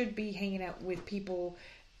 she should be hanging out with people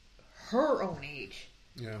her own age.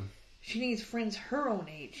 Yeah. She needs friends her own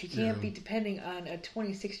age. She can't be depending on a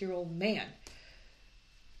 26-year-old man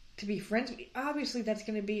to be friends with. Obviously, that's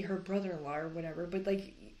going to be her brother-in-law or whatever, but,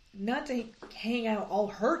 like, not to hang out all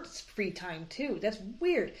her free time, too. That's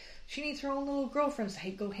weird. She needs her own little girlfriends to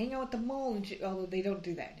go hang out at the mall, and although they don't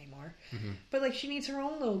do that anymore. Mm-hmm. But, like, she needs her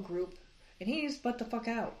own little group, and he needs to butt the fuck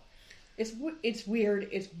out. It's weird.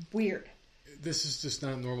 It's weird. This is just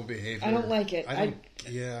not normal behavior. I don't like it. I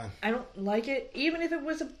don't like it. Even if it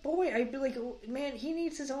was a boy, I'd be like, oh, man, he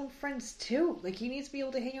needs his own friends too. Like, he needs to be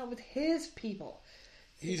able to hang out with his people.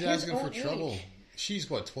 He's asking for trouble. She's,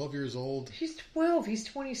 12 years old? She's 12. He's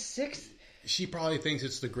 26. She probably thinks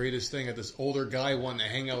it's the greatest thing that this older guy wanting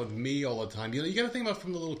to hang out with me all the time. You know, you got to think about it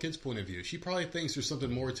from the little kid's point of view. She probably thinks there's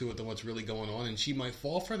something more to it than what's really going on, and she might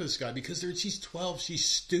fall for this guy because she's 12. She's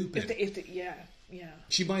stupid. Yeah.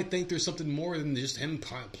 She might think there's something more than just him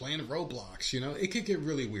playing Roblox. You know, it could get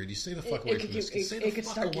really weird. You stay the fuck away from this. Stay the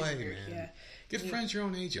fuck away, man. Yeah. Get friends your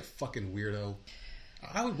own age, you fucking weirdo.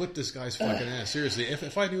 I would whip this guy's fucking ass. Seriously,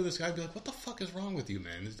 if I knew this guy, I'd be like, what the fuck is wrong with you,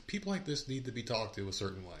 man? People like this need to be talked to a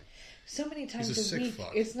certain way. So many times a week.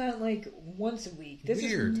 Fuck. It's not like once a week. This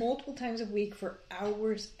is multiple times a week for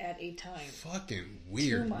hours at a time. Fucking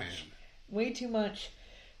weird, man. Way too much.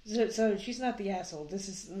 So she's not the asshole. This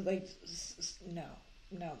is like,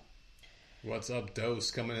 no. What's up, Dose?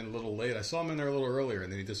 Coming in a little late. I saw him in there a little earlier,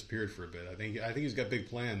 and then he disappeared for a bit. I think he's got big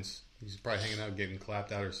plans. He's probably hanging out, getting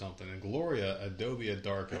clapped out or something. And Gloria Adobe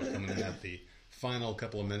Darko coming in at the final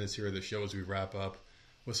couple of minutes here of the show as we wrap up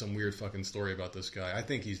with some weird fucking story about this guy. I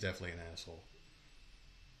think he's definitely an asshole.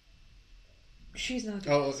 She's not.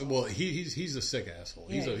 Asshole. Well, he's a sick asshole.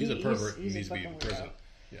 Yeah, he's a pervert who needs to be in prison.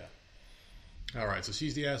 Yeah. All right, so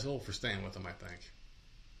she's the asshole for staying with him, I think.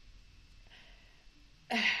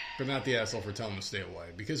 But not the asshole for telling him to stay away.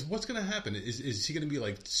 Because what's going to happen? Is he going to be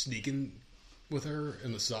like sneaking with her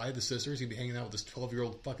in the side, the sisters? He'd be hanging out with this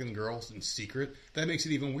 12-year-old fucking girl in secret? That makes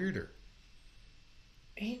it even weirder.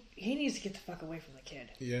 He needs to get the fuck away from the kid.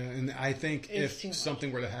 Yeah, and I think if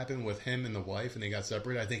something were to happen with him and the wife and they got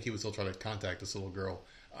separated, I think he would still try to contact this little girl.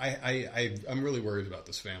 I'm really worried about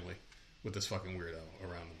this family with this fucking weirdo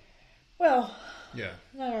around them. Well, yeah,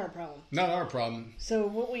 not our problem. Not our problem. So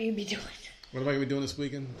what will you be doing? What am I going to be doing this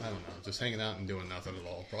weekend? I don't know. Just hanging out and doing nothing at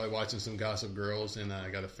all. Probably watching some Gossip Girls, and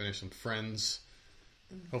I got to finish some Friends.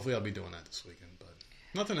 Hopefully I'll be doing that this weekend, but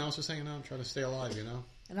nothing else. Just hanging out and trying to stay alive, you know?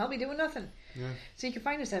 And I'll be doing nothing. Yeah. So you can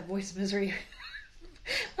find us at Voice of Misery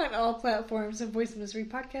on all platforms and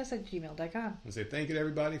voiceofmiserypodcast@gmail.com. I say thank you to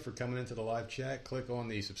everybody for coming into the live chat. Click on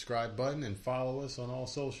the subscribe button and follow us on all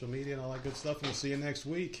social media and all that good stuff. And we'll see you next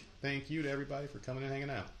week. Thank you to everybody for coming and hanging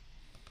out.